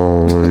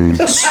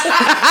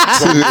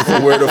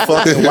where the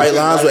fucking white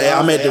lines were at.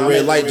 I'm at the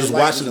red light, just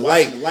watching the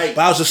light. But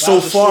I was just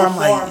so far. I'm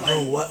like,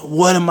 yo,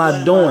 what am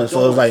I doing?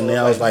 So it was like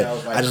now it's like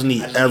I just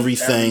need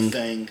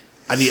everything.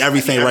 I need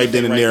everything right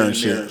then and there and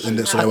shit. And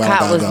then, so that A way I cop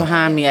don't was gotta go.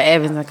 behind me. An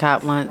Evans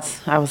cop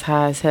once. I was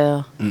high as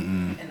hell.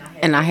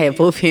 And I had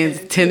both hands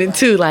tended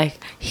too.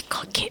 Like, he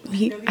gonna get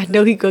me. I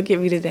know he gonna get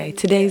me today.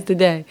 Today's the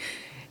day.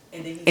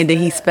 And then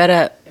he sped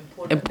up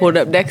and pulled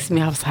up next to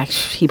me. I was like,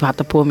 he about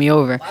to pull me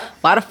over.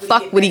 Why the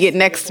fuck would he get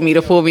next to me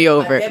to pull me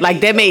over?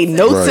 Like, that made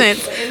no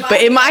sense.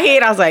 But in my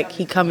head, I was like,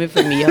 he coming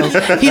for me, yo.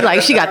 He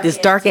like, she got this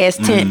dark ass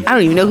tent. I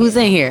don't even know who's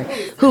in here.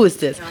 Who is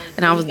this?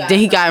 And then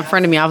he got in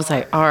front of me. I was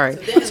like, all right.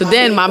 So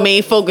then my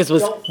main focus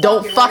was,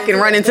 don't fucking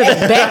run into the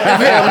back of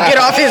him. Get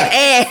off his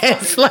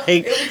ass.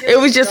 Like, it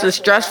was just a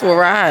stressful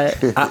ride.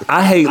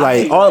 I hate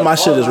like all of my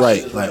shit is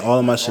right. Like all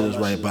of my shit is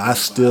right, but I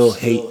still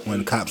hate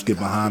when cops get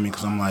behind me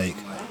because I'm like.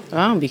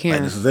 I don't be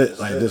caring. This is it.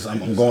 Like this,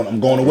 I'm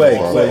going away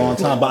for a long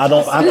time. But I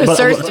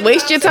don't.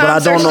 Waste your time. But I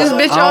don't Search know.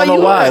 this bitch I all don't know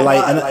you why. want.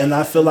 Like, and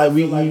I feel like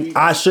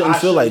I shouldn't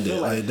feel like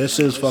that. Like this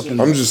shit's fucking.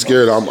 I'm just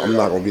scared. I'm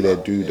not gonna be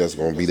that dude that's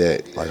gonna be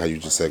that. Like how you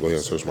just said, go ahead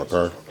and search my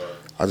car.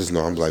 I just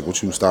know I'm like,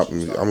 what you stopping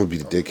me? I'm gonna be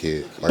the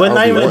dickhead. Like, But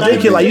not even a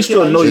dickhead. Like you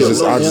still know you.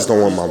 I just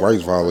don't want my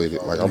rights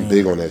violated. Like I'm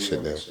big on that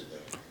shit now.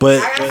 But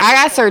I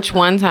got searched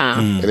one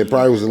time. And it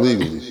probably was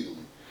illegally.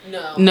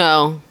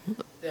 No,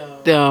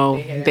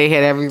 they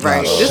had every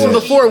right. This was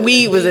before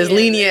weed was as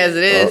lenient as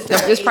it is.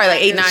 This was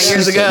probably like 8-9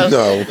 years ago.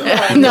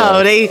 No.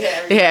 No, they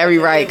had every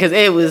right because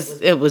it was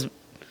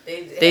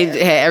they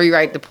had every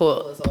right to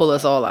pull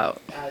us all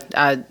out.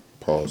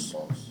 Pause.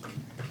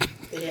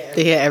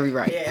 They had every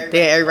right.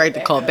 They had every right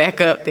to call back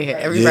up. They had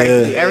every right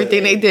to do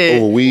everything they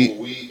did. Over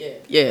weed.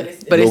 Yeah,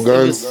 but No it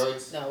guns.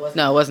 was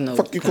no, it wasn't no.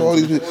 Fuck you call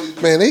these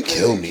people. Man, they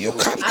killed me. Yo,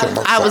 cop killed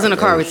my I was in a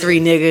car fucking with 3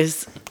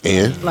 niggas.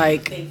 And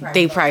Like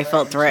they probably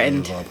felt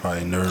threatened.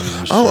 probably nervous.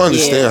 And shit. I don't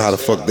understand how the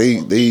fuck they.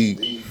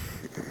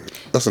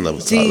 That's another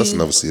time. That's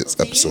another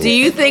episode. Do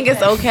you think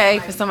it's okay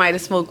for somebody to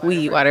smoke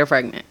weed while they're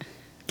pregnant?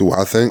 Do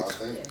I think?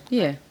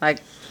 Yeah, like,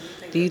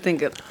 do you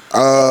think if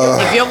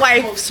your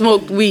wife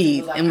smoked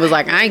weed and was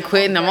like, I ain't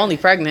quitting, I'm only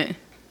pregnant,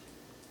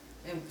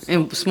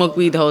 and smoked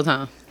weed the whole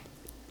time?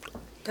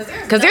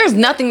 Because there's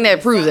nothing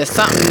that proves that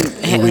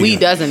something weed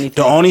does anything.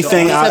 The only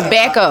thing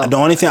Tobacco. the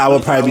only thing I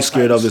would probably be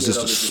scared of is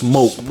just the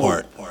smoke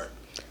part.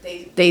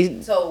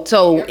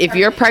 So if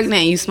you're pregnant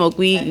and you smoke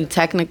weed, you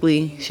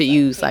technically should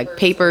use like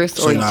papers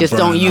So or you're not just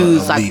don't burning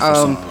use a like leaf or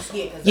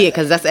something. yeah,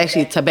 because that's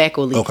actually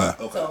tobacco leaf. Okay.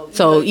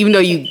 So even though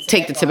you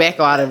take the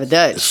tobacco out of a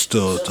Dutch,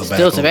 Still tobacco.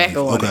 still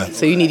tobacco on Okay. it.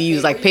 So you need to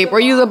use like paper or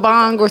use a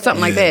bong or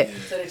something like that,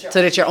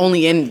 so that you're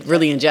only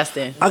really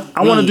ingesting.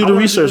 I want to do the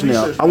research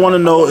now. I want to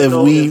know if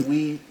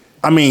we.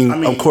 I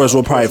mean, of course,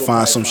 we'll probably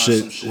find some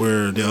shit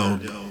where they'll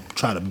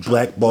try to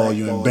blackball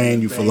you and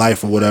ban you for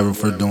life or whatever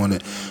for doing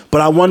it.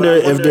 But I wonder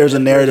if there's a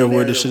narrative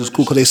where this shit is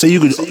cool because they say you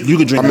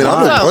could drink. I mean, I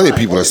wine. know plenty of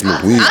people that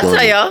smoke weed. I'll though.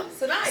 tell y'all,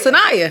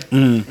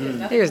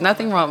 Sanaya. There's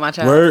nothing wrong with my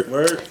child.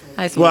 Word.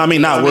 I smoke- Well, I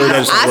mean, not word.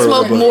 I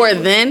smoke more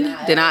then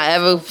than I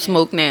ever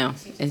smoke now,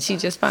 and she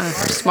just fine.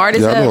 Smart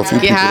as Yeah, I know a few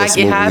hell. Get people high, that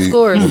get smoke high weed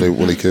scores.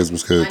 when they kids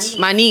was kids.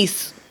 My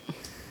niece,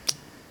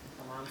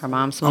 her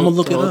mom smoked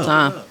look the it whole up.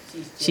 time.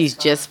 She's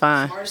just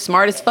fine.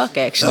 Smart as fuck,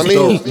 I actually.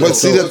 mean, but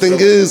see, the thing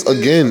is,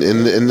 again,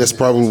 and that's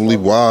probably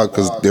why,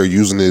 because they're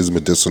using it as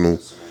medicinal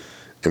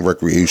and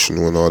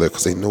recreational and all that,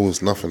 because they know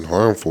it's nothing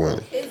harmful in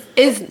it.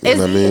 It's what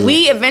I mean?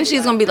 we eventually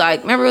is gonna be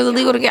like, remember it was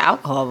illegal to get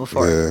alcohol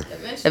before. Yeah.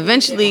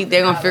 Eventually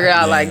they're gonna figure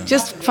out like,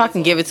 just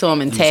fucking give it to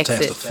them and tax Tax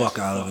the it. fuck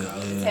out of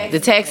it. Yeah.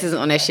 The taxes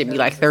on that shit be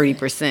like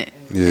 30%.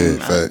 Yeah,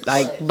 facts.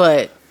 Like,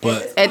 but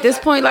But at this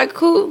point, like,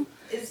 cool.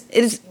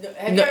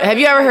 Have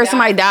you ever heard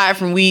somebody die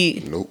from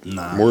weed? Nope.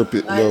 Nah. More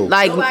no.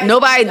 Like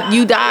nobody,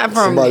 you died from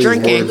Somebody's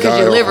drinking more because died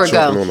your off liver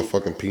choking go. on a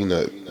fucking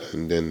peanut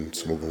and then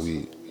smoking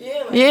weed.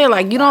 Yeah,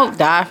 like you don't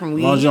die from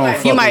weed. long as you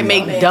don't You might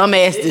fucking- make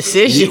dumbass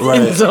decisions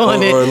Right.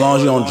 on it. Or as long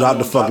as you don't drop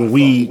the fucking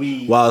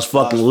weed while it's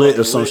fucking lit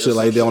or some shit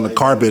like that on the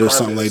carpet or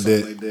something like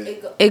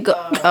that. It go,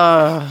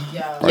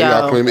 Why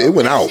y'all claim it? It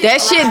went out.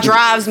 that shit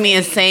drives me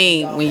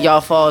insane when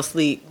y'all fall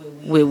asleep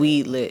with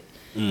weed lit.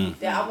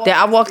 That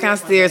I walked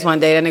downstairs one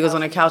day, that nigga was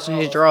on the couch in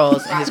his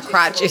drawers and his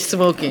crotch is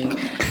smoking.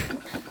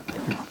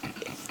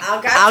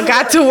 I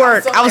got to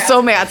work. I was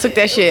so mad. I took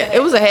that shit.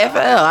 It was a half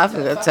an L.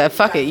 I said,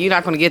 fuck it. You're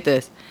not going to get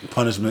this.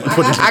 Punishment.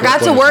 I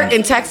got to work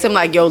and text him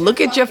like, yo, look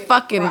at your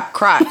fucking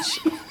crotch.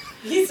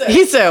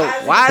 He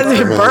said, why is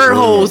there burn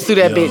holes through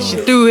that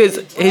bitch? Through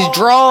his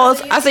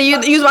drawers. I said, you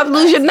was about to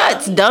lose your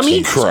nuts,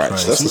 dummy.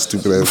 Crotch. That's a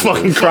stupid ass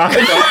Fucking crotch.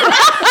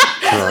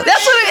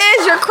 That's what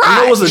it is, your crotch.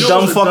 You know what's a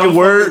dumb fucking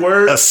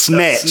word? A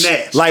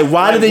snatch. Like,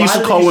 why did they used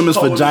to call women's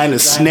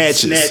vaginas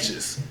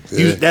snatches?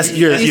 Yeah. That's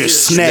your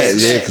snatch.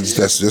 Yeah, because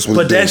that's what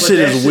But it that does. shit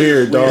is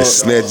weird, dog. It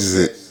snatches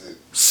it.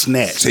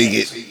 Snatch. Take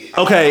it.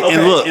 Okay,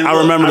 and look, I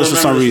remember this for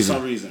some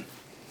reason.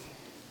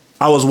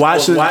 I was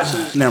watching.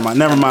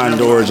 Never mind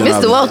the origin. of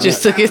Mr. it. Welch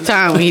just took his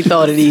time when he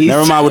thought of these.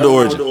 Never mind with the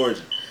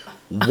origin.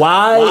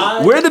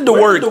 Why? Where did the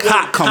word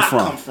cock come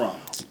from?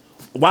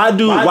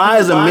 Why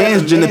is a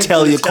man's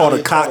genitalia called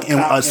a cock?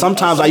 And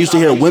sometimes I used to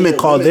hear women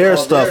call their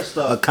stuff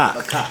a cock.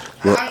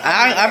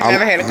 I've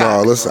never had a cock.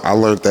 No, listen, I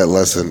learned that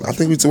lesson. I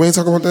think we ain't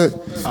talking about that.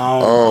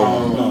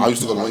 I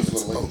used to go to Lincoln.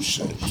 Oh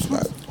shit.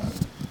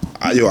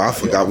 I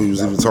forgot we was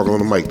even talking on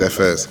the mic that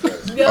fast. This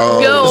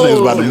nigga's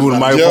about to move the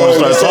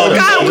microphone and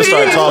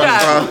start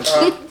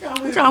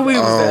talking. What kind of weed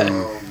was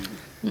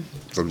that?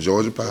 Some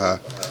Georgia pie.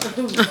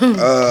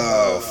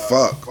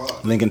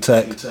 Fuck. Lincoln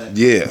Tech.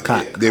 Yeah.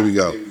 Cock. There we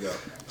go.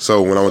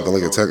 So when I went to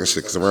Lincoln Tech and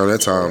shit, because around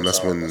that time,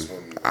 that's when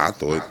I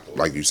thought,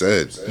 like you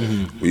said,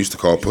 we used to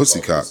call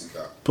pussy cock.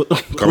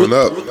 Coming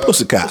up.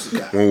 Pussy cock.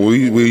 When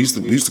we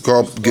used to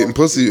call getting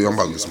pussy, I'm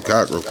about to get some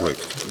cock real quick.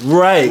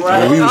 Right.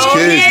 When we was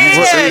kids, we used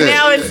to say that.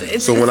 Now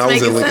it's So when I was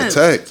in making Lincoln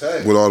sense.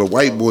 Tech with all the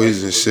white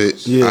boys and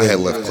shit, Yeah. I had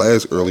left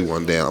class early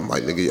one day. I'm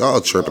like, nigga, y'all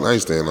tripping. I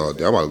ain't staying all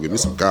day. I'm about to get me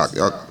some cock.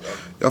 Y'all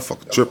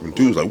fucking tripping.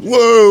 Dude's like,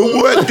 whoa,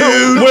 what,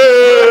 dude?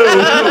 Whoa.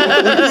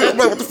 I'm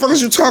like, what the fuck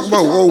is you talking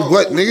about? Whoa,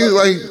 what, nigga?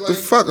 Like, the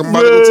fuck? I'm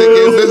about to go take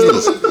care of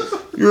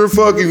business. You're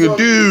fucking a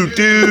dude.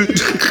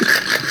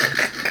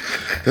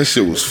 That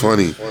shit was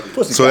funny.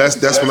 So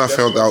that's when I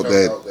found out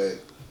that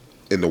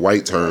in the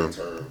white term,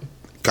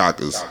 cock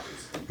is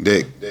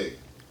dick.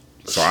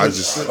 So I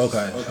just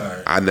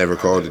I never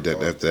called it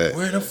that after that.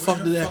 Where the fuck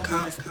did that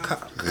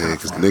cock? Yeah,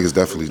 because niggas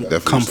definitely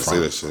Come used to say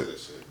from? that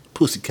shit.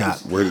 Pussy cock.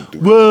 Where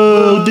did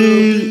Whoa,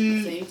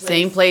 dude.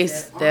 Same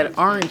place that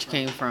orange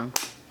came from.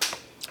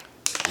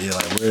 Yeah,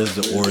 like where's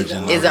the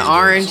origin? Is it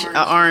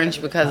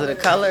orange because of the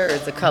color, or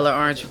is the color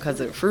orange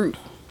because of the fruit?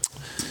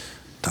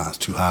 Nah, it's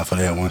too high for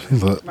that one.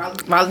 Look.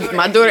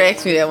 My daughter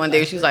asked me that one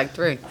day. She was like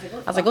 3. I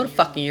was like, go to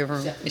fuck in your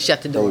room and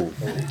shut the door.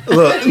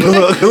 Look.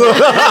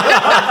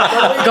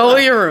 Go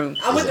in your room.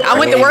 I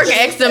went to work and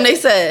asked them. They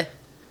said,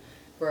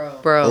 bro,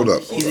 Hold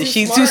up. either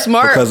she's too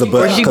smart Because of-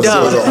 or she because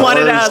dumb. Is One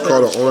or the orange other.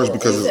 called an orange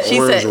because it's She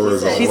orange, said, or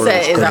is it she orange?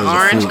 said, is an because of the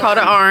orange fruit? called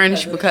an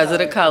orange because of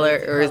the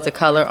color, or is the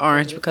color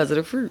orange because of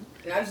the fruit?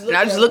 And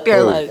I just looked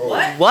there like,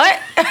 what?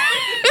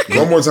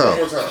 One more time.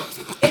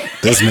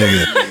 This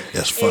nigga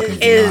is fucking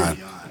Is-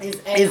 behind.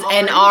 Is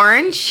an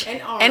orange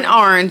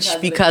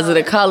because of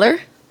the color,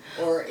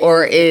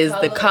 or is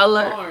the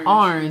color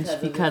orange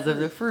because of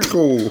the fruit?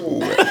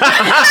 Cool.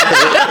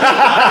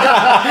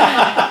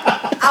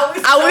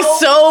 I was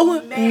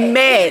so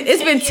mad.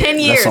 It's been 10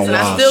 years some and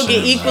I wild still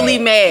get shit, equally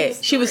mad.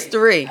 She was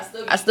 3.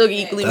 I still get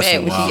equally That's mad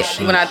some wild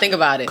shit. when I think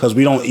about it. Because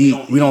we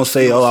don't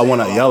say, oh, I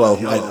want a yellow,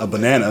 like a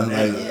banana,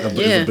 like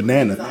a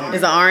banana.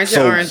 Is an orange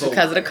So- orange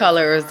because of the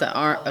color, or is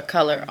a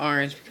color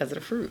orange because of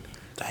the fruit?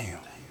 Damn.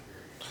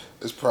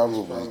 It's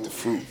probably the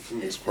fruit.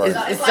 It's probably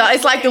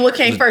It's like the what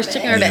came first,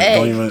 chicken or the Don't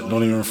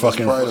egg? even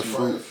fucking. probably the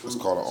fruit. It's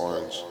called an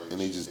orange, and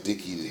they just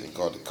dickied it and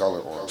called the color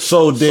orange.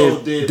 So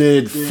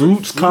did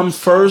fruits come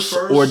first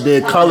or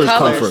did colors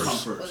come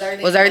Colors.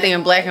 first? Was everything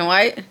in black and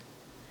white?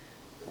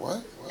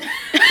 What?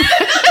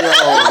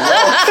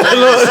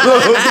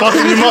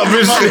 Fucking him up,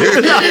 bitch.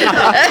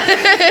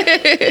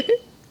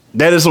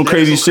 That is some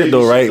crazy shit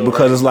though, right?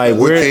 Because it's like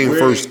What where came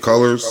first,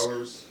 colors?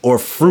 or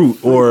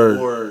fruit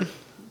or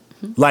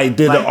like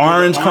did the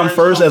orange come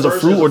first as a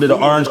fruit or did the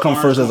orange come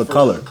first as a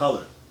color?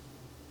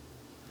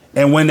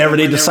 And whenever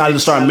they decided to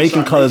start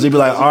making colors, they'd be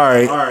like, all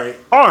right,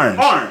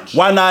 orange.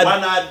 Why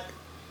not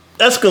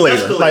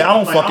escalator? Like I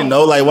don't fucking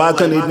know. Like why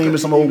couldn't they name it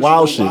some old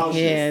wild shit?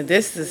 Yeah,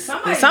 this is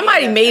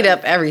somebody made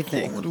up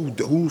everything. Who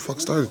the fuck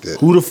started that?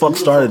 Who the fuck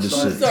started this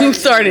shit? Who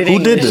started Who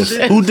did English?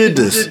 this? Who did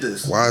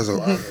this? Why is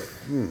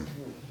it?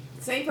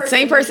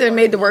 Same person that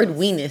made the word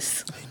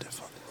weenus.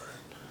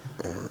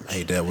 I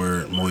hate that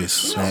word,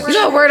 moist. You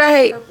know what word I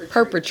hate?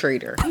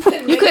 Perpetrator.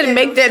 You couldn't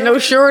make that no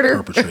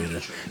shorter.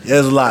 Perpetrator.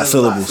 There's a lot of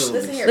syllables.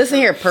 Listen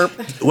here,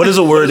 perp. What is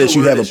a word that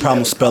you have a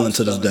problem spelling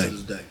to this day?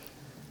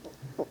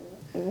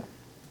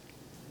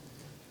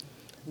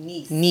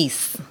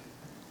 Niece.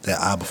 That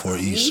I before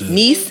E shit.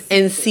 Niece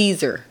and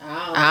Caesar.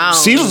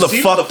 Caesar's a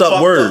fucked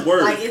up word.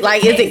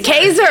 Like, is it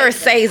Kaiser or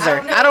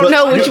Caesar? I don't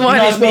know which one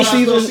it is.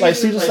 Caesar, like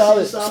Caesar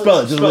salad? Spell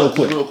it just real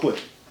quick.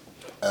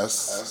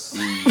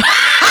 S-E.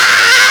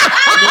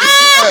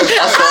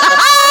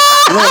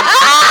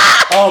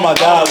 Oh my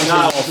God, we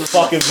got a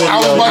fucking video. I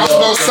was about to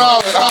spell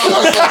solid.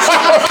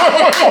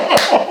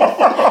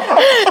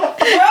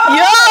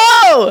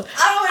 Yo!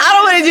 I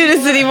don't want to do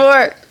this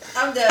anymore.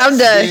 I'm done.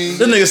 This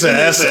nigga said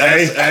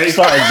S-A.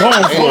 Started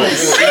going for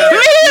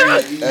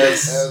it.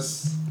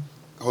 S.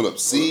 Hold up.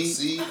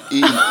 C-E-A-S.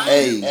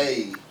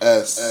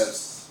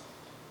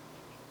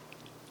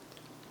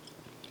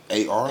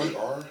 A-R?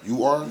 U-R? You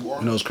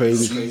know what's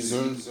crazy?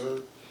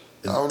 Caesar.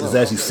 It's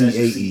actually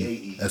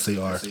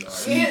C-A-E-S-A-R.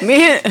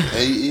 Man.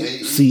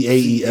 A-E?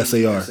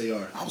 C-A-E-S-A-R.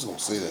 I was going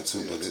to say that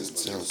too, but it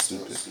sounds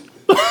stupid.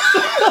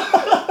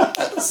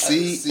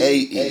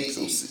 C-A-E.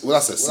 So, what I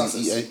said,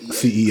 C-E-A?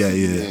 C-E-A,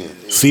 yeah.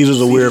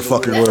 Caesar's a weird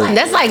fucking word.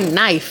 That's like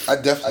knife. I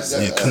definitely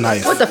said Yeah,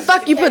 knife. What the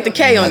fuck you put the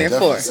K on there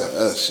for?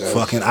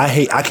 Fucking,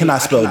 I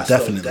cannot spell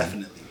definitely.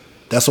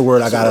 That's a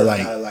word I gotta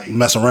like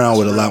mess around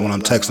with a lot when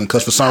I'm texting,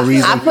 cause for some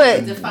reason I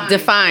put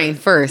define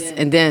first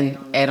and then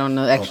add on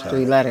the extra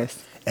 3 letters.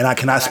 and I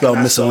cannot spell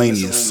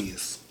miscellaneous.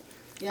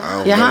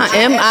 Yeah,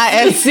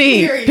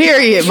 M-I-S-C,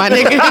 period, my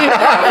nigga.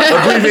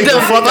 Abbreviate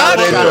the fuck out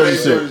of that dirty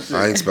shit.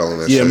 I ain't spelling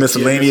that Yeah, shit.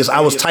 miscellaneous. I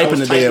was typing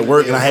today at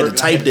work and I had to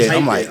type that.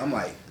 I'm like,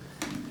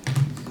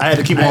 I had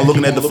to keep on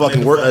looking at the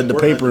fucking work, the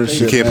paper and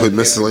shit. You can't man. put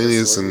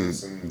miscellaneous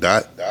and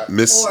dot.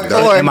 Miss Or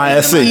dot.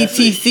 M-I-S-C.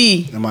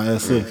 E-T-C.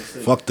 M-I-S-C.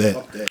 Fuck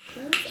that.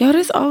 Yo,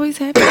 this always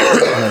happens.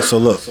 All right, so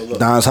look,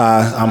 Don's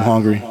high. I'm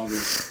hungry.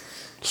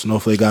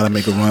 Snowflake gotta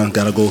make a run.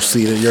 Gotta go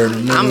see the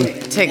urinal. I'm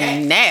taking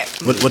a nap.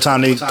 What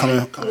time they come in?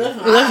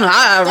 Listen,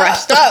 I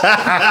rest up.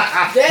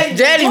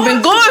 Daddy's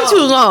been gone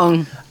too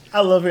long.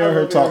 I love hearing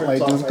her talk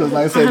like this because,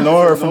 like I said, know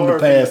her from the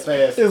past.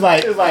 It's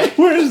like,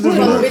 where is this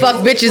woman? Fuck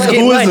bitches get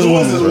Who is this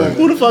money. woman?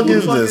 Who the fuck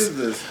is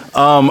this?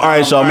 All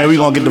right, y'all, man, we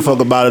gonna get the fuck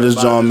up out of this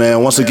joint,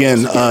 man. Once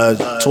again,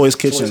 Toys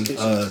Kitchen.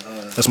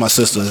 That's my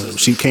sister.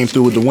 She came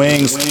through with the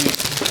wings.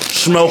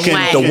 Smoking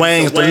the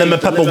wings, the lemon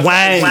pepper wings.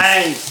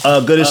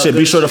 Good as shit.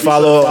 Be sure to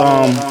follow,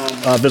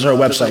 visit her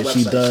website.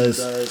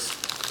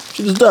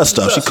 She just does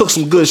stuff. She cooks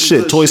some good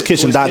shit.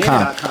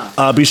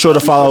 ToysKitchen.com. Be sure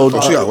to follow.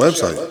 She got a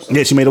website.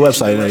 Yeah, she made a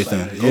website and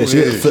everything. Yeah,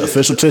 she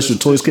official tissue.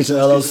 Toys Kitchen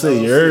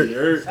LLC. You heard?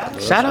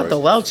 Shout out to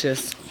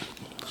Welch's.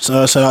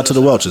 So, shout out to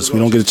the Welches. We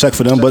don't get a check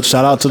for them, but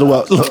shout out to the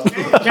Welches.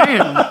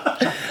 Damn.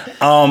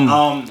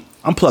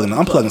 I'm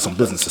plugging some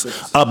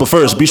businesses. But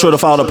first, be sure to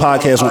follow the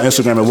podcast on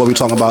Instagram at what we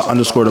talking about _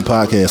 the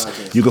podcast.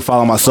 You can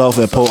follow myself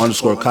at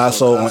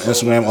Poe_Caso on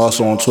Instagram,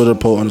 also on Twitter,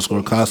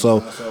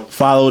 Poe_Caso.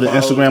 Follow the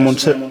Instagram on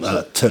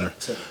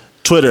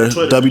Twitter,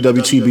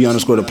 WWTB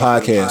 _ the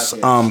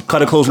podcast.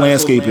 Cut It Close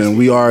Landscaping.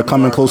 We are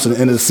coming close to the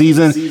end of the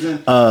season.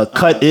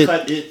 Cut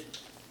It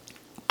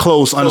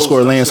Close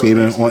 _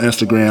 landscaping on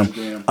Instagram.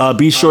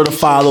 Be sure to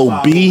follow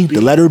B,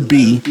 the letter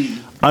B,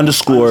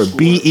 _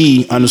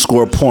 BE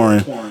 _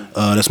 pouring.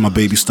 That's my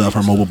baby stuff,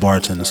 her mobile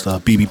bartender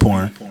stuff. BB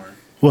pouring.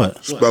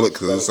 What? Spell it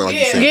because it sounds like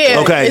you said.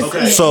 Yeah. Okay,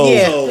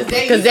 so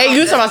Because they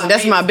use something,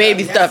 that's my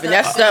baby stuff, and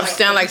that stuff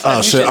sound like something oh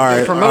you shit! should All be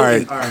right,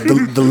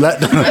 promoting.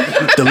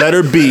 the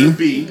letter B _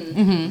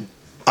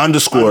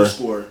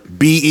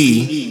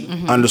 BE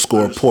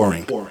 _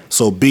 pouring.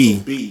 So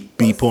B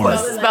pouring.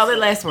 Spell the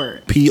last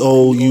word.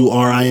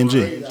 POURING.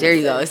 There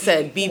you go. It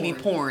said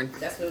BB porn.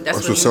 That's what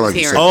what he it sound was like you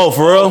hearing. said. Oh,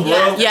 for real?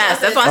 Yes,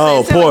 that's why I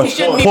Oh, said it sound like you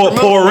shouldn't be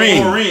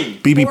promoting. pouring.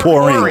 BB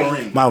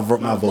pouring. My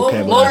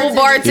vocabulary. Mobile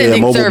bartending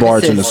Yeah, mobile services.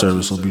 bartender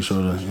service. So be sure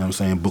to, you know what I'm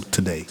saying, book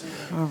today.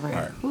 All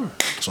right.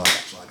 So I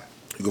got.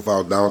 You can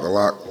follow Down with the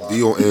Lock.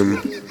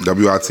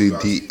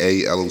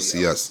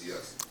 DONWITDALOCS.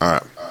 All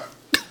right.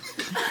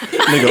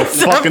 Nigga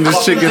fucking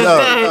this chicken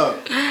up.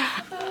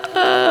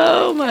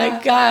 Oh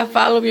my God.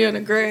 Follow me on the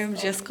gram.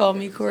 Just call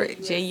me Court.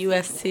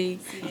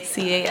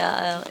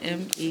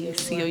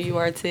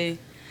 JUSTCALLMECOURT.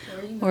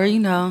 Or, you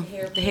know,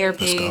 the hair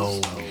page.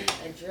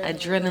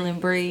 Adrenaline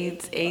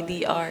Braids.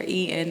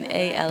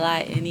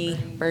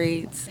 ADRENALINE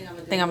braids. I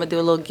think I'm going to do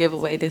a little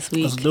giveaway this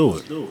week. Let's do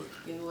it.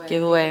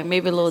 Giveaway.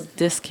 Maybe a little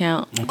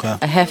discount. Okay.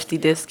 A hefty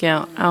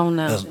discount. I don't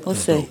know. We'll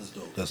see.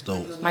 That's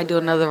dope. Might do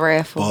another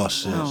raffle. Boss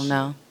shit. I don't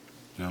know.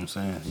 You know what I'm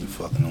saying? You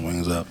fucking the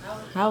wings up.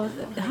 I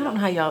don't know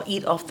how y'all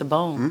eat off the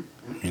bone.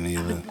 Me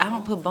neither. I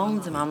don't put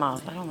bones in my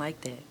mouth. I don't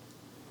like that.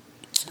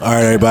 All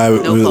right, everybody.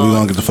 No We're phone.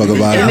 going to get the fuck up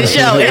out of In the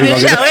here. show. In the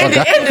show. Do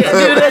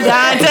the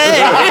Dante.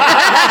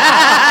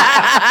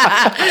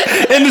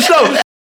 In the show.